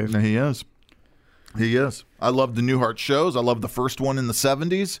these days. He is. He is. I love the Newhart shows. I love the first one in the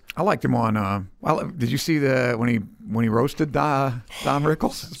 70s. I liked him on. Did you see when he roasted Don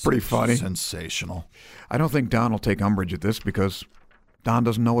Rickles? It's pretty funny. Sensational. I don't think Don will take umbrage at this because Don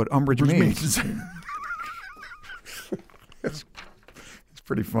doesn't know what umbrage means. It's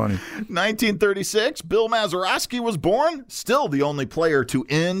pretty funny. 1936, Bill Mazeroski was born. Still the only player to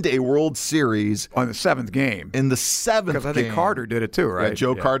end a World Series. On the 7th game. In the 7th game. Because I think Carter did it too, right? Yeah,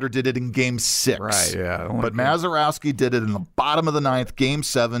 Joe Carter did it in Game 6. Right, yeah. But Mazeroski did it in the bottom of the 9th, Game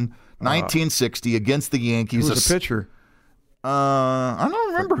 7, 1960, against the Yankees. Who was the pitcher? I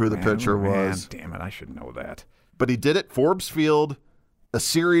don't remember who the pitcher was. Damn it, I should know that. But he did it, Forbes Field, a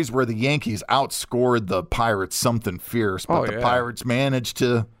series where the Yankees outscored the Pirates something fierce, but the Pirates managed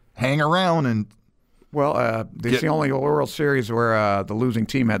to hang around and. Well, it's the only World Series where the losing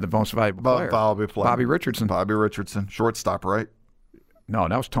team had the most valuable player. Bobby Richardson. Bobby Richardson, shortstop, right? No,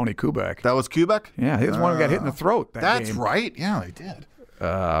 that was Tony Kubek. That was Kubek? Yeah, he was the one who got hit in the throat. That's game. right. Yeah, he did.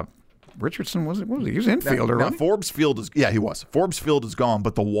 Richardson was he? He was infielder, now right? Forbes Field is he was. Forbes Field is gone,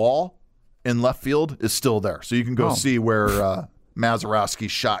 but the wall in left field is still there, so you can go see where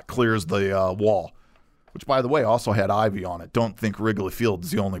Mazeroski's shot clears the wall, which, by the way, also had ivy on it. Don't think Wrigley Field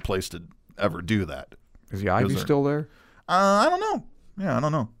is the only place to ever do that. Is the ivy still there? I don't know. Yeah, I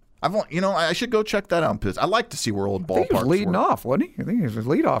don't know. I should go check that out. I like to see where old ballparks were. He was leading off, wasn't he? I think he was a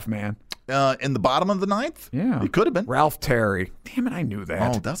leadoff man. In the bottom of the 9th? Yeah. He could have been. Ralph Terry. Damn it, I knew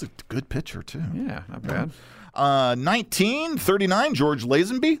that. Oh, that's a good pitcher, too. Yeah, not bad. 1939, George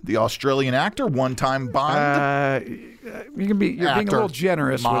Lazenby, the Australian actor, one-time Bond. You're being a little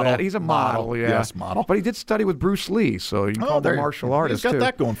generous with that. He's a model, yeah. Yes, model. But he did study with Bruce Lee, so you can call him a martial artist, He's got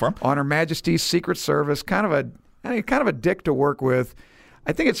that going for him. On Her Majesty's Secret Service, kind of a dick to work with.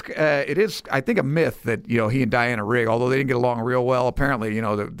 I think it is a myth that he and Diana Rigg, although they didn't get along real well, apparently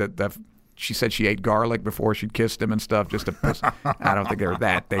that she said she ate garlic before she kissed him and stuff. Just to piss. I don't think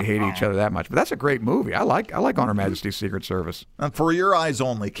they hate each other that much. But that's a great movie. I like On Her Majesty's Secret Service. And For Your Eyes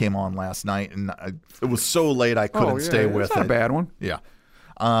Only came on last night, and it was so late I couldn't stay with it. It's not a bad one. Yeah.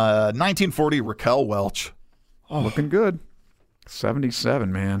 1940, Raquel Welch. Looking good.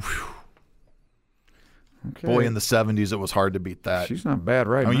 77, man. Okay. Boy, in the 70s, it was hard to beat that. She's not bad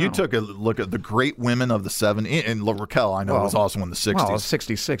now. You took a look at the great women of the 70s, and Raquel, I know, was also in the 60s. Well,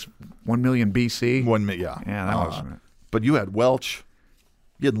 66, 1 million BC. Yeah, that was. But you had Welch,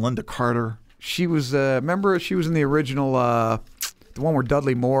 you had Linda Carter. She was. Remember, she was in the original The one where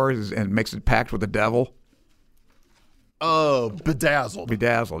Dudley Moore and makes a pact with the devil. Oh, Bedazzled.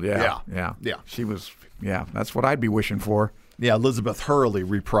 Bedazzled, yeah. She was, that's what I'd be wishing for. Yeah, Elizabeth Hurley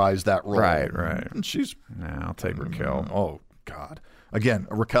reprised that role. Right. And she's... Nah, I'll take Raquel. Oh, God. Again,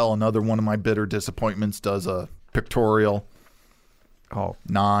 Raquel, another one of my bitter disappointments, does a pictorial,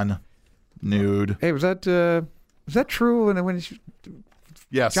 non-nude. Hey, was that true when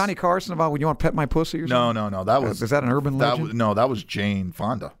Yes. Johnny Carson about when you want to pet my pussy or something? No. That was... is that an urban legend? that was Jane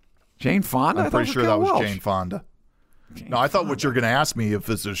Fonda. Jane Fonda? I'm pretty sure that was Jane Fonda. No, I thought what you were going to ask me, if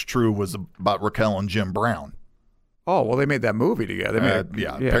this is true, was about Raquel and Jim Brown. Oh, well, they made that movie together.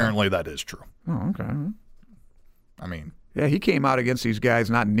 Apparently that is true. Oh, okay. I mean... Yeah, he came out against these guys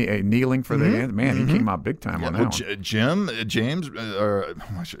not kneeling for the hand. Man, he came out big time on that one. Jim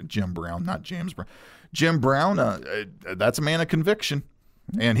Brown, not James Brown. Jim Brown, that's a man of conviction.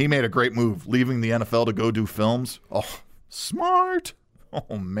 And he made a great move, leaving the NFL to go do films. Oh, smart.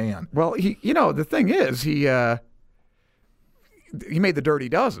 Oh, man. Well, the thing is, he made the Dirty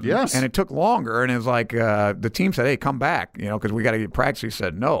Dozen. Yes. And it took longer, and it was like the team said, hey, come back, because we got to get practice. He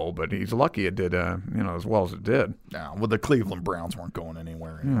said no, but he's lucky it did, as well as it did. Yeah, well, the Cleveland Browns weren't going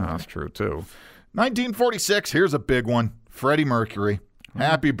anywhere. Yeah, that's true, too. 1946, here's a big one. Freddie Mercury.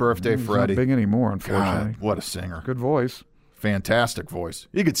 Happy birthday, Freddie. Not big anymore, unfortunately. God, what a singer. Good voice. Fantastic voice.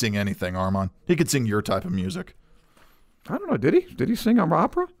 He could sing anything, Armand. He could sing your type of music. I don't know. Did he? Did he sing on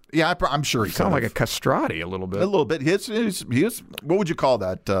opera? Yeah, I'm sure he sounded like a castrati a little bit. A little bit. He is. What would you call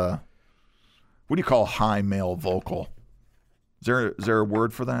that? What do you call high male vocal? Is there a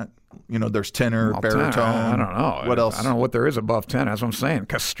word for that? There's tenor, baritone. I don't know. What else? I don't know what there is above tenor. That's what I'm saying.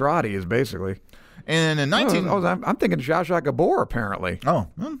 Castrati is basically. And in I'm thinking Zsa Zsa Gabor apparently. Oh,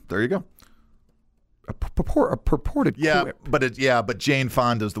 well, there you go. A purported. Yeah, quip. but Jane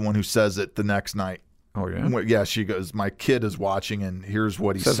Fonda's the one who says it the next night. Oh, yeah? Yeah, she goes, my kid is watching, and here's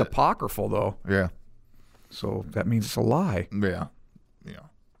what he says. said. Apocryphal, though. Yeah. So that means it's a lie. Yeah.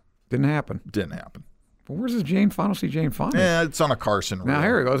 Didn't happen. Well, where's this Jane Fonda? See Jane Fonda? Yeah, it's on a Carson reel. Now,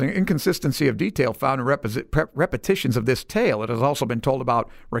 here it goes. An inconsistency of detail found in repetitions of this tale. It has also been told about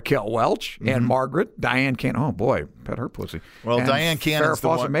Raquel Welch and Margaret, Diane Cannon. Oh, boy, pet her pussy. Well, and Diane Cannon's the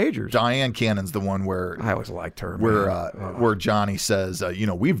one. Majors. Diane Cannon's the one where... I always liked her. Where Johnny says,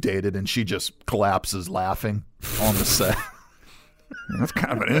 we've dated, and she just collapses laughing on the set. That's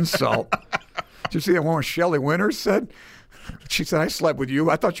kind of an insult. Did you see that one where Shelley Winters said... She said, I slept with you.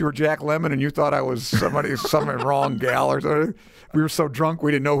 I thought you were Jack Lemmon, and you thought I was some wrong gal or something. We were so drunk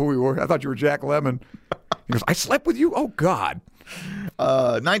we didn't know who we were. I thought you were Jack Lemmon. He goes, I slept with you? Oh, God.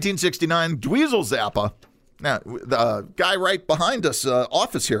 1969, Dweezil Zappa. Now, the guy right behind us,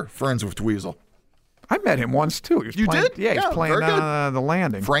 office here, friends with Dweezil. I met him once, too. You did? Yeah, he's playing The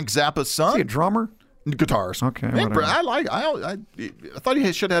Landing. Frank Zappa's son. Is he a drummer? Guitarist. Okay. I thought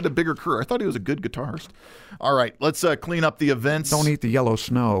he should have had a bigger career. I thought he was a good guitarist. All right, let's clean up the events. Don't eat the yellow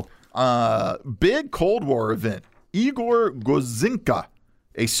snow. Big Cold War event. Igor Gozinka,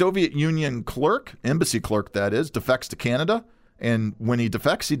 a Soviet Union clerk, embassy clerk that is, defects to Canada. And when he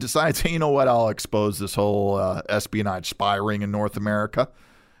defects, he decides, hey, you know what? I'll expose this whole espionage spy ring in North America.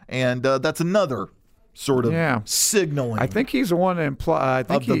 And that's another sort of signaling. I think he's the one that implied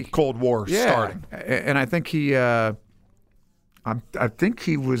the Cold War starting. And I think he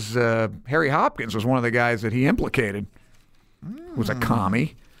was Harry Hopkins was one of the guys that he implicated. Was a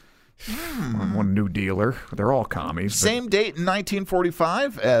commie. One New Dealer. They're all commies. Same date in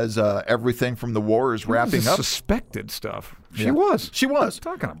 1945 as everything from the war is wrapping up. Suspected stuff. She was. She was.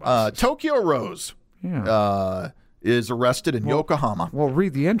 Talking about Tokyo Rose. Yeah. Is arrested in Yokohama. Well,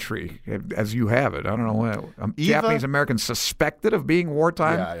 read the entry as you have it. I don't know what. Japanese Americans suspected of being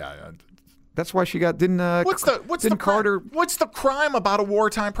wartime. Yeah. That's why she didn't Carter. What's the crime about a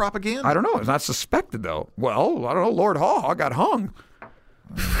wartime propaganda? I don't know. It's not suspected though. Well, I don't know. Lord Haw Haw got hung.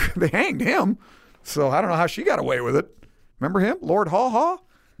 They hanged him. So I don't know how she got away with it. Remember him, Lord Haw Haw?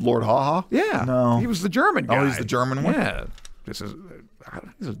 Lord Haw Haw? Yeah. No. He was the German guy. Oh, he's the German one. Yeah. This is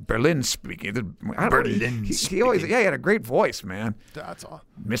Berlin speaking. He always, he had a great voice, man. That's all.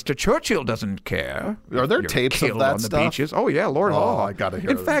 Mr. Churchill doesn't care. Are there tapes of that on stuff? The beaches. Oh yeah, Lord Haw Haw. I gotta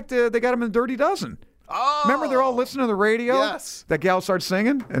hear. In fact, they got him in Dirty Dozen. Oh, remember they're all listening to the radio? Yes. That gal starts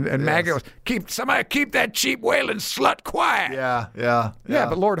singing, and Maggie goes, keep that cheap wailing slut quiet. Yeah.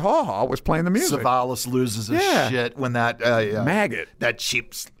 But Lord Haw Haw was playing the music. Savalas loses his shit when that maggot. That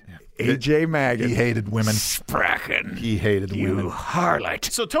cheap A.J. Maggot. He hated women. Sprachen. He hated women. You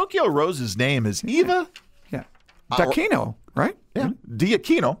harlot. So Tokyo Rose's name is Eva? Yeah. D'Aquino, right? Yeah.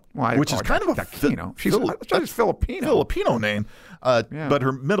 D'Aquino, which is kind of a Filipino. Filipino name. But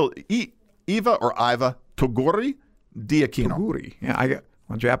her middle, Eva or Iva Toguri Diaquino. Toguri. Yeah,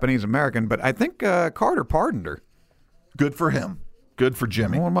 Japanese American, but I think Carter pardoned her. Good for him. Good for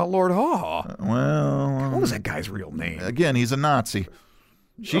Jimmy. What about Lord Haw? Well, What was that guy's real name? again, he's a Nazi.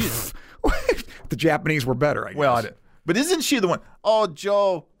 She's The Japanese were better, I guess. but isn't she the one? Oh,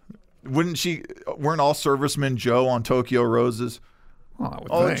 Joe, weren't all servicemen Joe on Tokyo Roses? Well, I would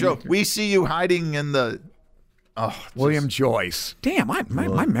Oh, think. Joe, we see you hiding in the. Oh, William Joyce. Damn, my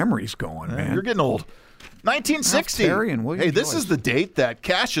memory's going, man. You're getting old. 1960. Ralph Terry and William Hey, this Joyce. is the date that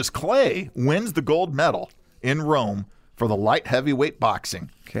Cassius Clay wins the gold medal in Rome for the light heavyweight boxing.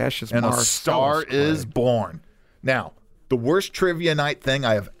 Cassius And a Marcellus star Clay. is born. Now, the worst trivia night thing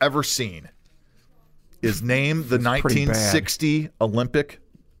I have ever seen is name the It's pretty bad. 1960 Olympic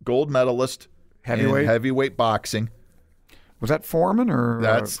gold medalist Heavyweight? in heavyweight boxing. Was that Foreman or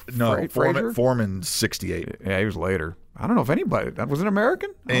Frazier? Foreman 68. Yeah, he was later. I don't know if anybody. Was it American?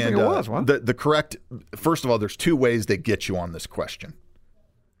 I don't think it was. What? The correct, first of all, there's two ways they get you on this question.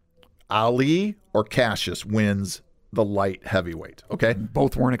 Ali or Cassius wins the light heavyweight, okay?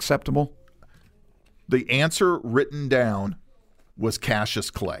 Both weren't acceptable. The answer written down was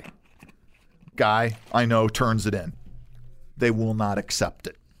Cassius Clay. Guy, I know, turns it in. They will not accept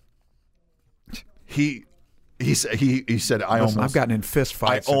it. He said, I've gotten in fist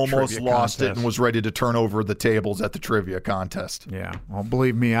fights. I at almost trivia lost it and contests. was ready to turn over the tables at the trivia contest. Yeah. Well,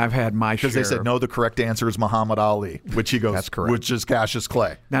 believe me, I've had my share. Because they said, no, the correct answer is Muhammad Ali, which he goes, That's correct. which is Cassius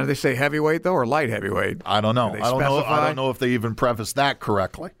Clay. Now, do they say heavyweight though, or light heavyweight? I don't know. Do they I don't know. I specify? don't know if they even prefaced that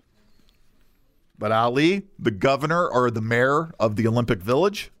correctly. But Ali, the governor or the mayor of the Olympic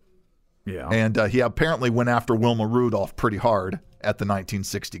Village, Yeah. and he apparently went after Wilma Rudolph pretty hard at the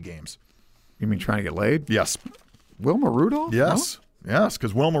 1960 games. You mean trying to get laid? Yes. Wilma Rudolph? Yes. Yes,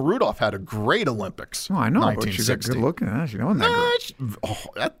 because Wilma Rudolph had a great Olympics. No? Oh, I know, but she got 1960. good looking. She wasn't that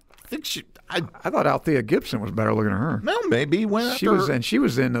great. I think she. I thought Althea Gibson was better looking than her. Well, maybe went after She was, her. and she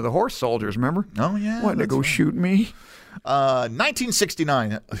was into the horse soldiers. Remember? Oh yeah. What? They that's go right. shoot me?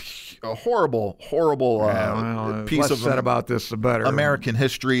 1969. A horrible piece less of said about this, the better. American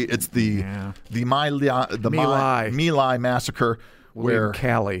history. It's the My massacre, William where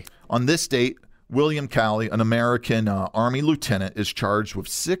Calley. on this date, William Calley, an American Army lieutenant, is charged with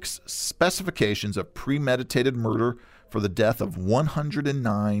 6 specifications of premeditated murder for the death of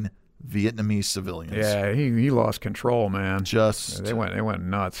 109 Vietnamese civilians. Yeah, he lost control, man. Just They went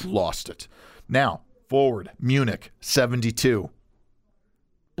nuts. lost it. Now, forward, Munich, 72.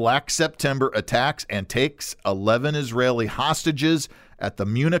 Black September attacks and takes 11 Israeli hostages at the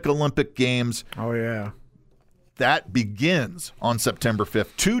Munich Olympic Games. Oh yeah. That begins on September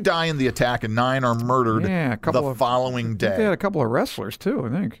 5th. 2 die in the attack and 9 are murdered Yeah, a couple the of- following They had day. a couple of wrestlers too, I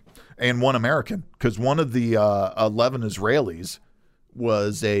think. And 1 American, because one of the 11 Israelis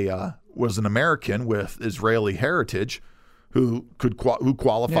was an American with Israeli heritage who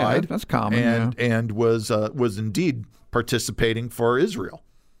qualified. Yeah, that's common, and was indeed participating for Israel.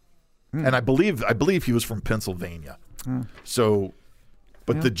 And I believe he was from Pennsylvania. So,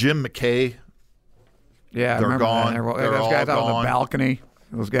 but the Jim McKay. Yeah, I They're remember gone. that. They're Those guys all out on gone. the balcony.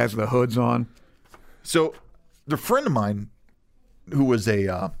 Those guys with the hoods on. So, the friend of mine who was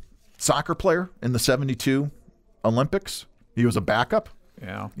a soccer player in the 72 Olympics, he was a backup.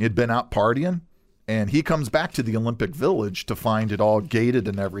 Yeah. He had been out partying, and he comes back to the Olympic Village to find it all gated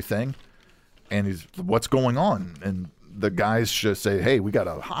and everything. And he's, what's going on? And the guys just say, hey, we got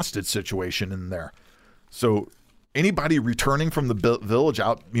a hostage situation in there. So anybody returning from the village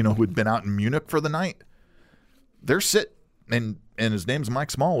out, who had been out in Munich for the night, they're sitting, and his name's Mike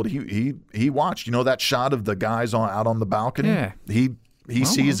Smallwood. He watched, that shot of the guys out on the balcony? Yeah. He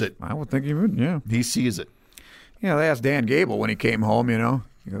sees it. I would think he would, yeah. He sees it. Yeah, they asked Dan Gable when he came home, You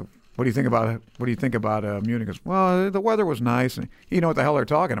go, what do you think about Munich? He goes, well, the weather was nice. And you know what the hell they're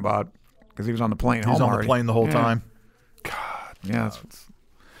talking about because he was on the plane home He's on already. the plane the whole Yeah. time. Yeah,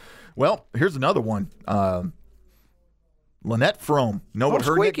 Well, here's another one. Lynette Frome. Know what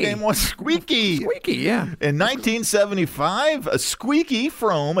her Squeaky. nickname was? Squeaky. Squeaky, yeah. In 1975, a Squeaky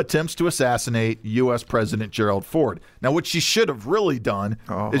Frome attempts to assassinate U.S. President Gerald Ford. Now, what she should have really done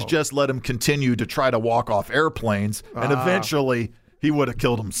is just let him continue to try to walk off airplanes, and eventually he would have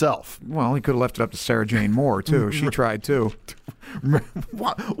killed himself. Well, he could have left it up to Sarah Jane Moore, too. She tried, too.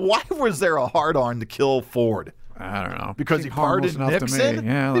 Why was there a hard-on to kill Ford? I don't know. Because he Seemed harmless pardoned enough to me. Nixon?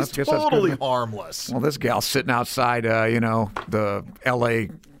 Yeah, He's guess that's totally good. harmless. Well, this gal's sitting outside, the L.A.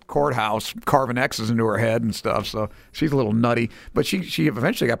 courthouse carving X's into her head and stuff. So she's a little nutty. But she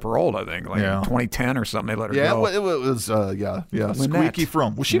eventually got paroled, I think, in 2010 or something. They let her Yeah, go. it was Lynette. Squeaky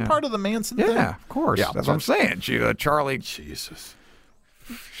Frome. Was she Yeah. part of the Manson thing? Yeah, of course. Yeah, That's what I'm saying. She, Charlie. Jesus.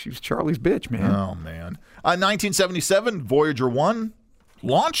 she was Charlie's bitch, man. Oh, man. 1977, Voyager 1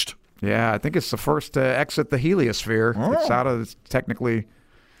 launched. Yeah, I think it's the first to exit the heliosphere. It's out of it's technically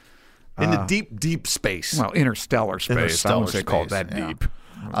into deep, deep space. well, interstellar space. I Interstellar wouldn't say call it space, that yeah. deep.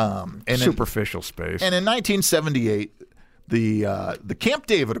 And Superficial space. And in 1978, the Camp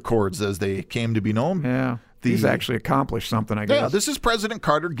David Accords, as they came to be known. Yeah. He's actually accomplished something, I guess. Yeah, this is President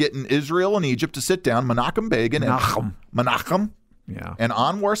Carter getting Israel and Egypt to sit down, Menachem Begin Menachem Yeah. and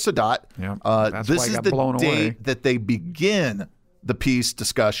Anwar Sadat. Yeah, that's this why he is got the blown date away. that they begin the peace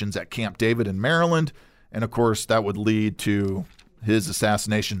discussions at Camp David in Maryland. And, of course, that would lead to his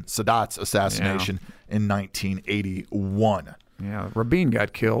assassination, Sadat's assassination in 1981. Yeah, Rabin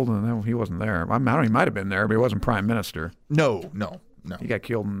got killed, and then he wasn't there. I don't. He might have been there, but he wasn't prime minister. No. He got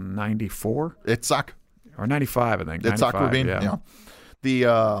killed in '94 Itzhak or '95, I think. Itzhak 95, Rabin. Yeah.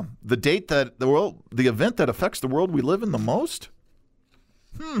 The date that the event that affects the world we live in the most.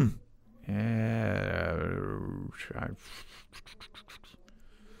 I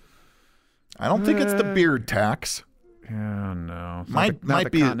don't think it's the beard tax. Yeah, no. Might not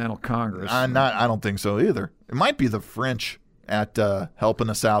the be Continental Congress. I don't think so either. It might be the French at helping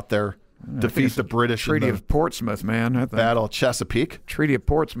us out there defeat the British Treaty in the of Portsmouth, man. I think. Battle of Chesapeake. Treaty of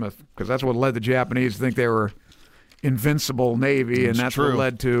Portsmouth, because that's what led the Japanese to think they were invincible navy, and that's what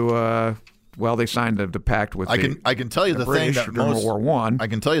led to they signed the pact with I can tell you the thing British that during most World War I. I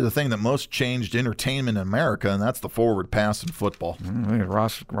can tell you the thing that most changed entertainment in America, and that's the forward pass in football. I think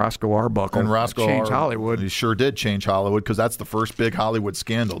Roscoe Arbuckle And Roscoe changed Hollywood. He sure did change Hollywood because that's the first big Hollywood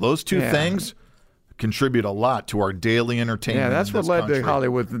scandal. Those two things contribute a lot to our daily entertainment. Yeah, that's in what this led country. to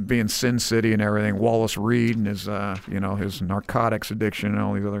Hollywood being Sin City and everything. Wallace Reed and his his narcotics addiction and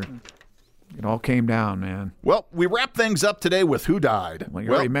all these other. It all came down, man. Well, we wrap things up today with who died. Well,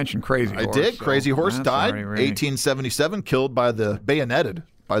 you already mentioned Crazy Horse. I did. So Crazy Horse that's died, already ready. 1877, killed by bayoneted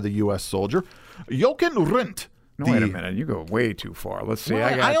by the U.S. soldier. Jochen Rindt. No, wait a minute. You go way too far. Let's see. Well,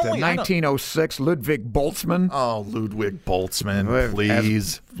 I got I only- 1906, Ludwig Boltzmann. Oh, Ludwig Boltzmann,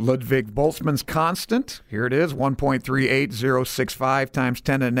 please. Ludwig Boltzmann's constant. Here it is, 1.38065 times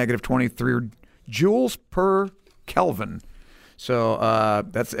 10 to the negative 23 joules per Kelvin. So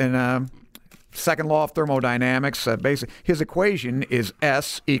that's in second law of thermodynamics. Basically, his equation is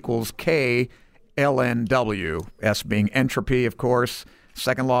S equals K ln W. S being entropy, of course.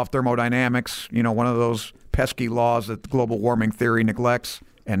 Second law of thermodynamics, one of those pesky laws that global warming theory neglects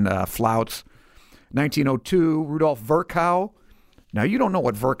and flouts. 1902, Rudolf Virchow. Now, you don't know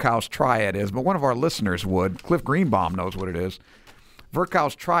what Virchow's triad is, but one of our listeners would. Cliff Greenbaum knows what it is.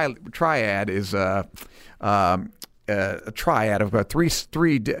 Virchow's triad is a triad of three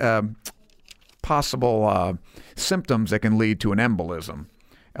possible symptoms that can lead to an embolism.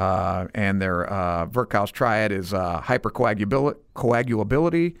 And their Virchow's triad is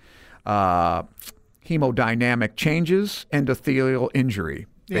hypercoagulability, hemodynamic changes, endothelial injury.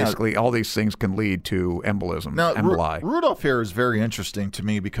 Basically, all these things can lead to embolism, Now, emboli. Rudolf here is very interesting to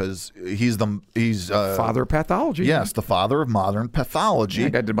me because he's Father of pathology. Yes, the father of modern pathology. Yeah,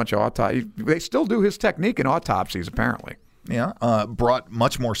 that guy did a bunch of autopsy. They still do his technique in autopsies, apparently. Yeah, brought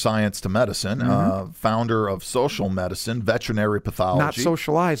much more science to medicine. Founder of social medicine, veterinary pathology. Not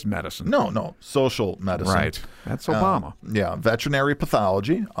socialized medicine. No, social medicine. Right. That's Obama. Yeah, veterinary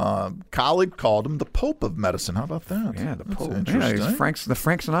pathology. Colleague called him the Pope of medicine. How about that? Yeah, the That's Pope. interesting. Yeah, he's the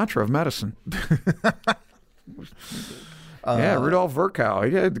Frank Sinatra of medicine. Rudolf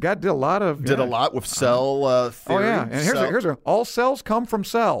Virchow. Yeah, the guy did a lot of. Did a lot with cell theory. Oh yeah, and here's all cells come from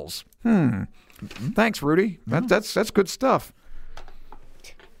cells. Thanks, Rudy. That's good stuff.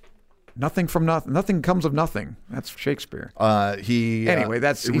 Nothing from nothing. Nothing comes of nothing. That's Shakespeare. Anyway,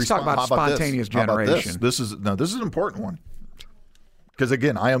 he's talking about spontaneous generation. This is an important one. Because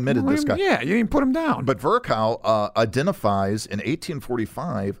again, I omitted this guy. Yeah, you didn't put him down. But Virchow identifies in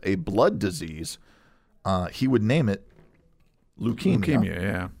 1845 a blood disease. He would name it leukemia. Leukemia,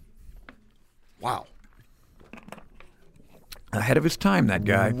 yeah. Wow. Ahead of his time, that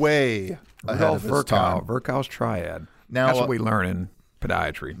guy. Way ahead of his time. Virchow's triad. Now, that's what we learn in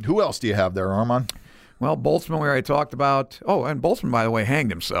podiatry. Who else do you have there, Armand? Well, Boltzmann, we already talked about. Oh, and Boltzmann, by the way, hanged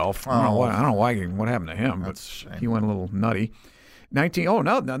himself. I don't know what happened to him, but he went a little nutty. Now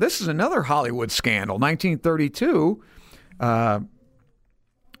this is another Hollywood scandal. 1932. I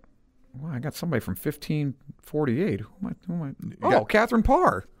got somebody from 1548. Who am I? Catherine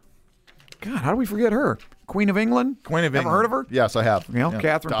Parr. God, how do we forget her? Queen of England? Ever heard of her? Yes, I have.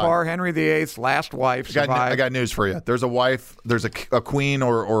 Catherine Parr, Henry VIII's last wife, survived. I got news for you. There's a wife, there's a queen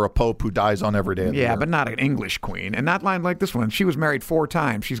or a pope who dies on every day of the year. But not an English queen. And not like this one. She was married 4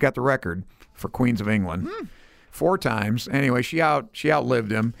 times. She's got the record for Queens of England. 4 times. Anyway, she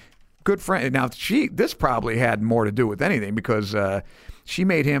outlived him. Good friend. Now this probably had more to do with anything because she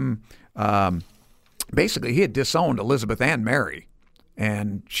made him. Basically, he had disowned Elizabeth and Mary,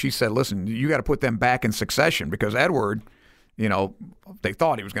 and she said, "Listen, you got to put them back in succession because Edward." They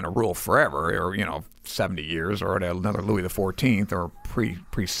thought he was going to rule forever, or 70 years, or another Louis XIV, or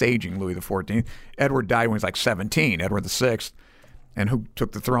presaging Louis XIV. Edward died when he was like 17, Edward VI, and who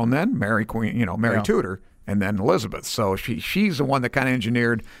took the throne then? Mary Queen, Mary Tudor, and then Elizabeth. So she's the one that kind of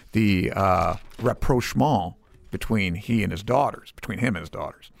engineered the rapprochement between him and his daughters.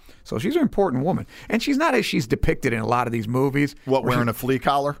 So she's an important woman, and she's not as she's depicted in a lot of these movies. What, wearing a flea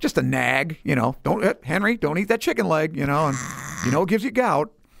collar? Just a nag, Don't Henry, don't eat that chicken leg, and it gives you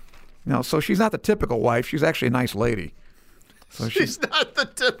gout. So she's not the typical wife. She's actually a nice lady. So she's not the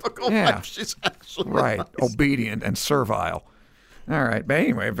typical wife. She's actually right, nice. Obedient and servile. All right, but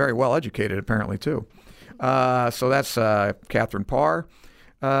anyway, very well educated apparently too. So that's Catherine Parr.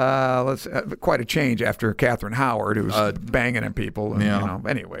 Quite a change after Catherine Howard, who was banging at people. And,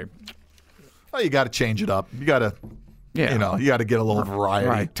 anyway. Well, you got to change it up. You got to, you got to get a little variety.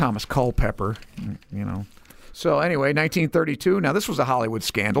 Right, Thomas Culpepper, So anyway, 1932. Now this was a Hollywood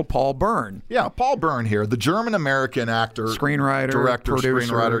scandal. Paul Byrne. Yeah, Paul Byrne here, the German-American actor, screenwriter, director,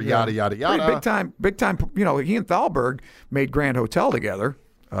 producer, screenwriter, yada yada yada. Big time. He and Thalberg made Grand Hotel together.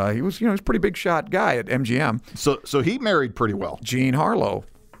 He was a pretty big shot guy at MGM. So he married pretty well. Jean Harlow.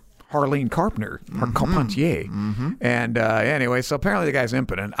 Harleen Carpenter, Carpentier. And anyway, so apparently the guy's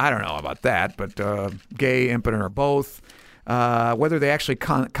impotent. I don't know about that, but gay, impotent, or both. Whether they actually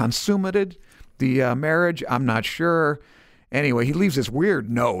consummated the marriage, I'm not sure. Anyway, he leaves this weird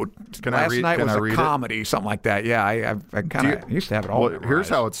note. Last night was a comedy, something like that. Yeah, I kind of used to have it all. Well, here's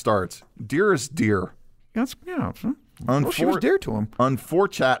how it starts. Dearest dear. She was dear to him.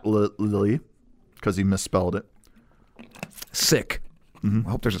 Unfortunately, because he misspelled it. Sick. I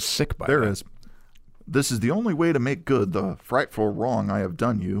hope there's a sick by there. Is. This is the only way to make good the frightful wrong I have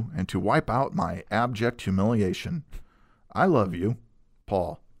done you and to wipe out my abject humiliation. I love you,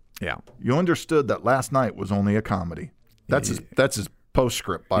 Paul. Yeah. You understood that last night was only a comedy. That's his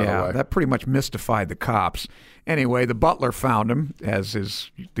postscript, by the way. That pretty much mystified the cops. Anyway, the butler found him, as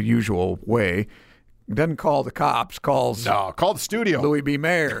is the usual way. He doesn't call the cops, call the studio. Louis B.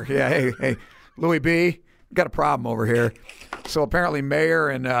 Mayer. Yeah, hey, Louis B., got a problem over here. So apparently Mayer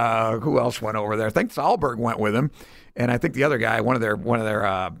and who else went over there? I think Thalberg went with him, and I think the other guy, one of their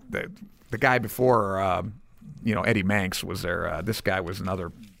the guy before Eddie Manx was there. This guy was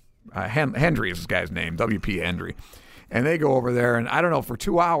another Hendry is this guy's name, W.P. Hendry, and they go over there, and I don't know, for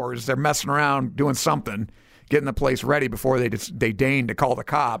 2 hours they're messing around doing something, getting the place ready before they deign to call the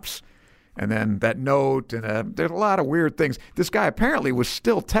cops. And then that note, and there's a lot of weird things. This guy apparently was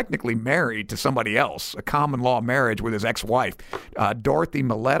still technically married to somebody else, a common law marriage with his ex-wife, Dorothy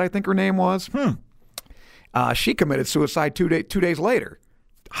Millette, I think her name was. She committed suicide 2 days later,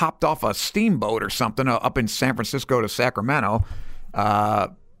 hopped off a steamboat or something up in San Francisco to Sacramento.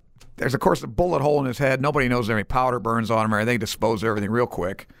 There's, of course, a bullet hole in his head. Nobody knows there any powder burns on him or anything. Dispose of everything real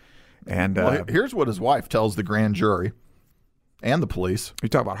quick. And here's what his wife tells the grand jury. And the police. You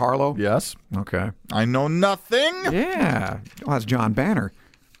talk about Harlow? Yes. Okay. I know nothing. Yeah. Oh, that's John Banner.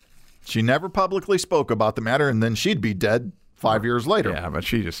 She never publicly spoke about the matter, and then she'd be dead 5 years later. Yeah, but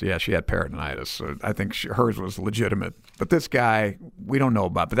she had peritonitis. So I think hers was legitimate. But this guy, we don't know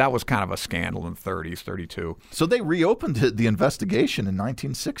about. But that was kind of a scandal in the 30s, 32. So they reopened the investigation in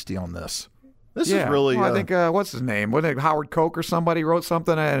 1960 on this. This is really... Well, I think, what's his name? Wasn't it Howard Koch or somebody wrote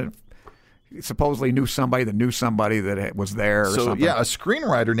something and supposedly knew somebody that was there or something. Yeah, a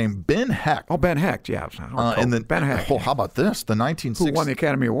screenwriter named Ben Hecht. Oh, Ben Hecht, yeah. Ben Hecht. Oh, how about this? The 1960... Who won the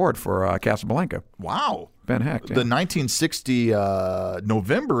Academy Award for Casablanca. Wow. Ben Hecht, yeah. The 1960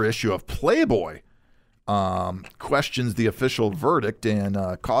 November issue of Playboy questions the official verdict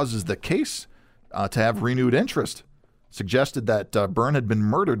and causes the case to have renewed interest. Suggested that Byrne had been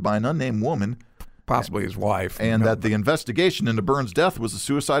murdered by an unnamed woman. Possibly his wife. And that the investigation into Byrne's death was a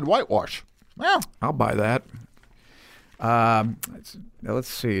suicide whitewash. Well, I'll buy that. Let's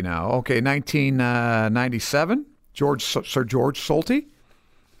see now. Okay, 1997. Sir George Solti.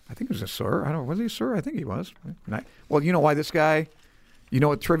 I think it was a sir. I don't know. Was he a sir? I think he was. Well, you know why this guy? You know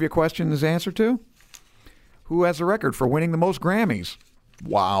what trivia question is the answer to? Who has the record for winning the most Grammys?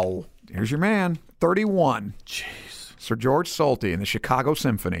 Wow. Here's your man. 31. Jeez. Sir George Solti in the Chicago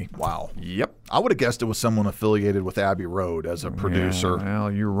Symphony. Wow. Yep. I would have guessed it was someone affiliated with Abbey Road as a producer. Yeah,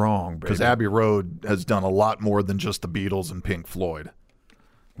 well, you're wrong, baby. Because Abbey Road has done a lot more than just the Beatles and Pink Floyd.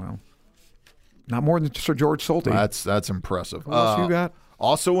 Well, not more than Sir George Solti. That's impressive. What else you got?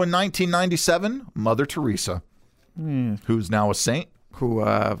 Also in 1997, Mother Teresa. who's now a saint. Who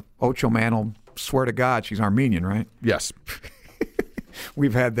Ocho Man will swear to God she's Armenian, right? Yes.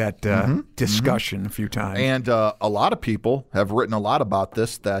 We've had that discussion a few times. And a lot of people have written a lot about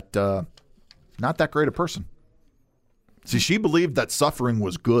this, that not that great a person. See, she believed that suffering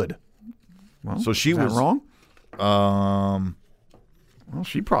was good. Well, so she is that was wrong? Well,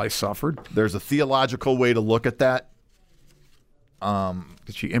 she probably suffered. There's a theological way to look at that.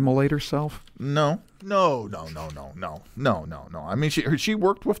 Did she immolate herself? No. I mean, she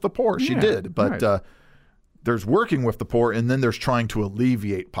worked with the poor. She did. But right. There's working with the poor, and then there's trying to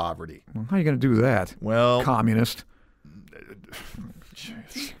alleviate poverty. Well, how are you going to do that? Well, communist.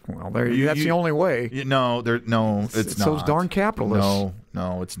 Well, that's the only way. It's not. It's those darn capitalists.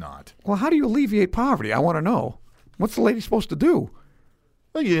 No, it's not. Well, how do you alleviate poverty? I want to know. What's the lady supposed to do?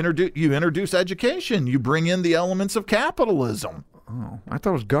 Well, you introduce education. You bring in the elements of capitalism. Oh, I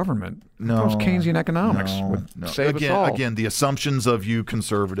thought it was government. No, I thought it was Keynesian economics. No. Save us all. Again, the assumptions of you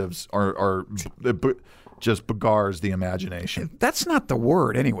conservatives are just begars the imagination. That's not the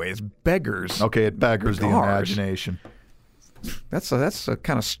word anyway. It's beggars. Okay, it beggars the imagination. That's a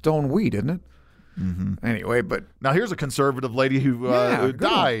kind of stone weed, isn't it? Mm-hmm. Anyway, but now here's a conservative lady who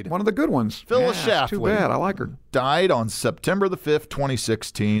died. One of the good ones. Phyllis Schlafly. Too bad. I like her. Died on September the 5th,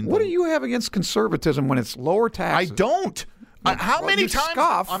 2016. What do you have against conservatism when it's lower taxes? I don't. How many times?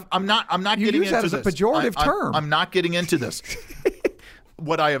 Scoff. I'm not you getting use into that as this. a pejorative term. I'm not getting into this.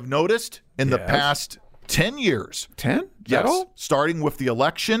 What I have noticed in the past 10 years. 10? Yes. All? Starting with the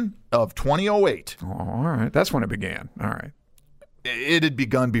election of 2008. Oh, all right. That's when it began. All right. It had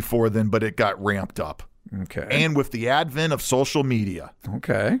begun before then, but it got ramped up. Okay. And with the advent of social media.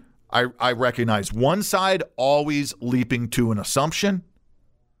 Okay. I recognize one side always leaping to an assumption.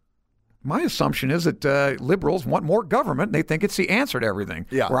 My assumption is that liberals want more government, and they think it's the answer to everything.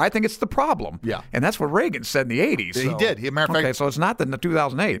 Yeah. Where I think it's the problem. Yeah. And that's what Reagan said in the 80s. He did. Matter of fact, so it's not in the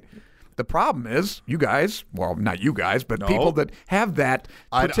 2008. The problem is you guys, well, not you guys, but people that have that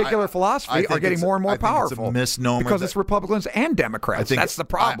particular philosophy are getting more and more powerful. It's a misnomer. Because it's Republicans and Democrats. That's the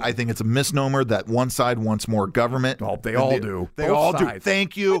problem. I think it's a misnomer that one side wants more government. Oh, they all do. They Both all sides. do.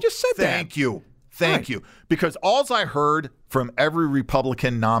 Thank you. I just said that. Thank you. Thank you. Because all I heard from every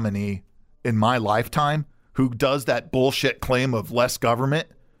Republican nominee in my lifetime who does that bullshit claim of less government,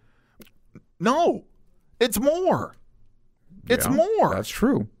 no, it's more. It's more. That's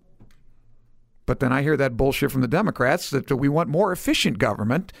true. But then I hear that bullshit from the Democrats that we want more efficient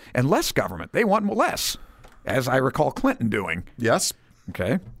government and less government. They want less, as I recall Clinton doing. Yes.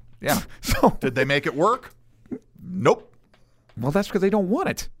 Okay. Yeah. So did they make it work? Nope. Well, that's because they don't want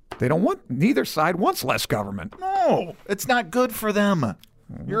it. Neither side wants less government. No, it's not good for them.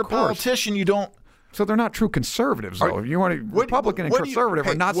 You're a politician. You don't. So they're not true conservatives, though. You want a Republican and conservative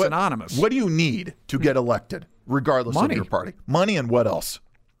are not synonymous. What do you need to get elected, regardless of your party? Money and what else?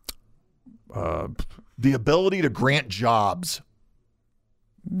 The ability to grant jobs.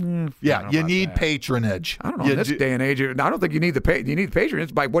 You need patronage. I don't know. In this day and age, I don't think you need you need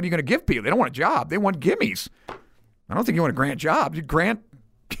patronage by what are you going to give people? They don't want a job. They want gimmies. I don't think you want to grant jobs. You grant,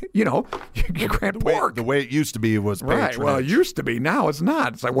 you grant pork. The way it used to be was patronage. Right. Well, it used to be. Now it's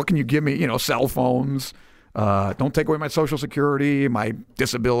not. It's like, what can you give me? Cell phones. Don't take away my Social Security, my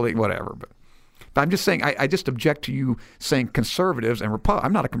disability, whatever. But I'm just saying, I just object to you saying conservatives and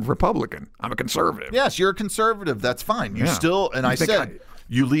I'm not a Republican. I'm a conservative. Yes, you're a conservative. That's fine. You still, and I said,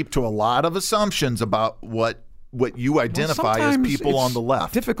 you leap to a lot of assumptions about what you identify as people on the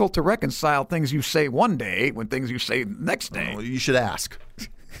left. It's difficult to reconcile things you say one day with things you say the next day. Well, you should ask.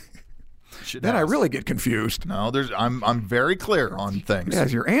 Then I really get confused. No, I'm very clear on things.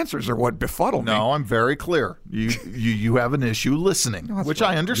 Yes, your answers are what befuddle me. No, I'm very clear. You have an issue listening, which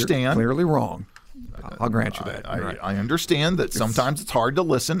I understand. You're clearly wrong. I'll grant you that. I understand that sometimes it's hard to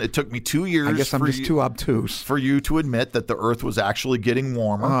listen. It took me 2 years. I guess I'm just too obtuse for you to admit that the Earth was actually getting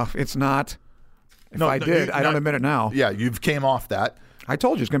warmer. It's not. If I don't admit it now. Yeah, you've came off that. I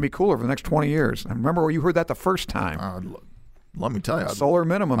told you it's going to be cooler for the next 20 years. I remember where you heard that the first time. Let me tell you. Solar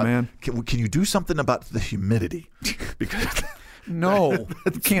minimum, man. Can you do something about the humidity? Because no,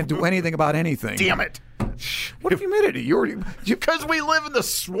 you can't do anything about anything. Damn it. What humidity? Because we live in the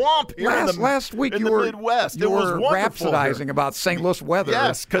swamp here last week in you the were Midwest. You were rhapsodizing about St. Louis weather.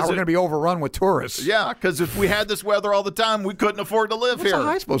 Yes, because we're going to be overrun with tourists. Yeah, because if we had this weather all the time, we couldn't afford to live here. What's the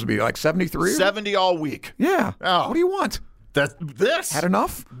high supposed to be, like 73? 70 all week. Yeah. Oh. What do you want? This. Had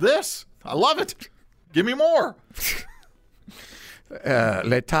enough? This. I love it. Give me more.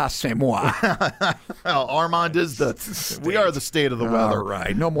 L'état c'est moi. Well, Armand is we are the state of the weather. All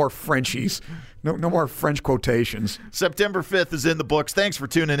right. No more Frenchies. No more French quotations. September 5th is in the books. Thanks for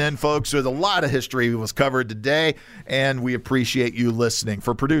tuning in, folks. There's a lot of history was covered today, and we appreciate you listening.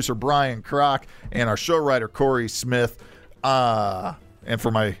 For producer Brian Kroc and our show writer Corey Smith, and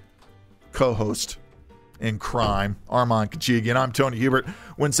for my co-host in crime, Armand Kachigian, I'm Tony Hubert.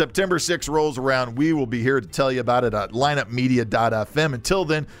 When September 6th rolls around, we will be here to tell you about it at lineupmedia.fm. Until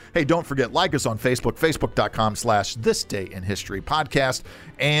then, hey, don't forget, like us on Facebook, facebook.com/thisdayinhistory podcast.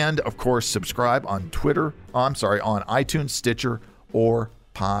 And, of course, subscribe on on iTunes, Stitcher, or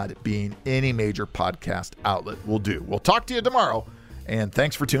Podbean. Any major podcast outlet will do. We'll talk to you tomorrow, and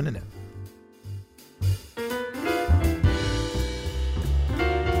thanks for tuning in.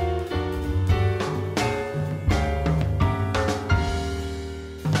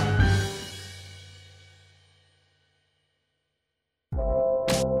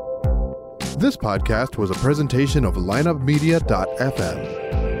 This podcast was a presentation of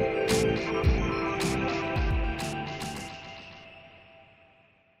lineupmedia.fm.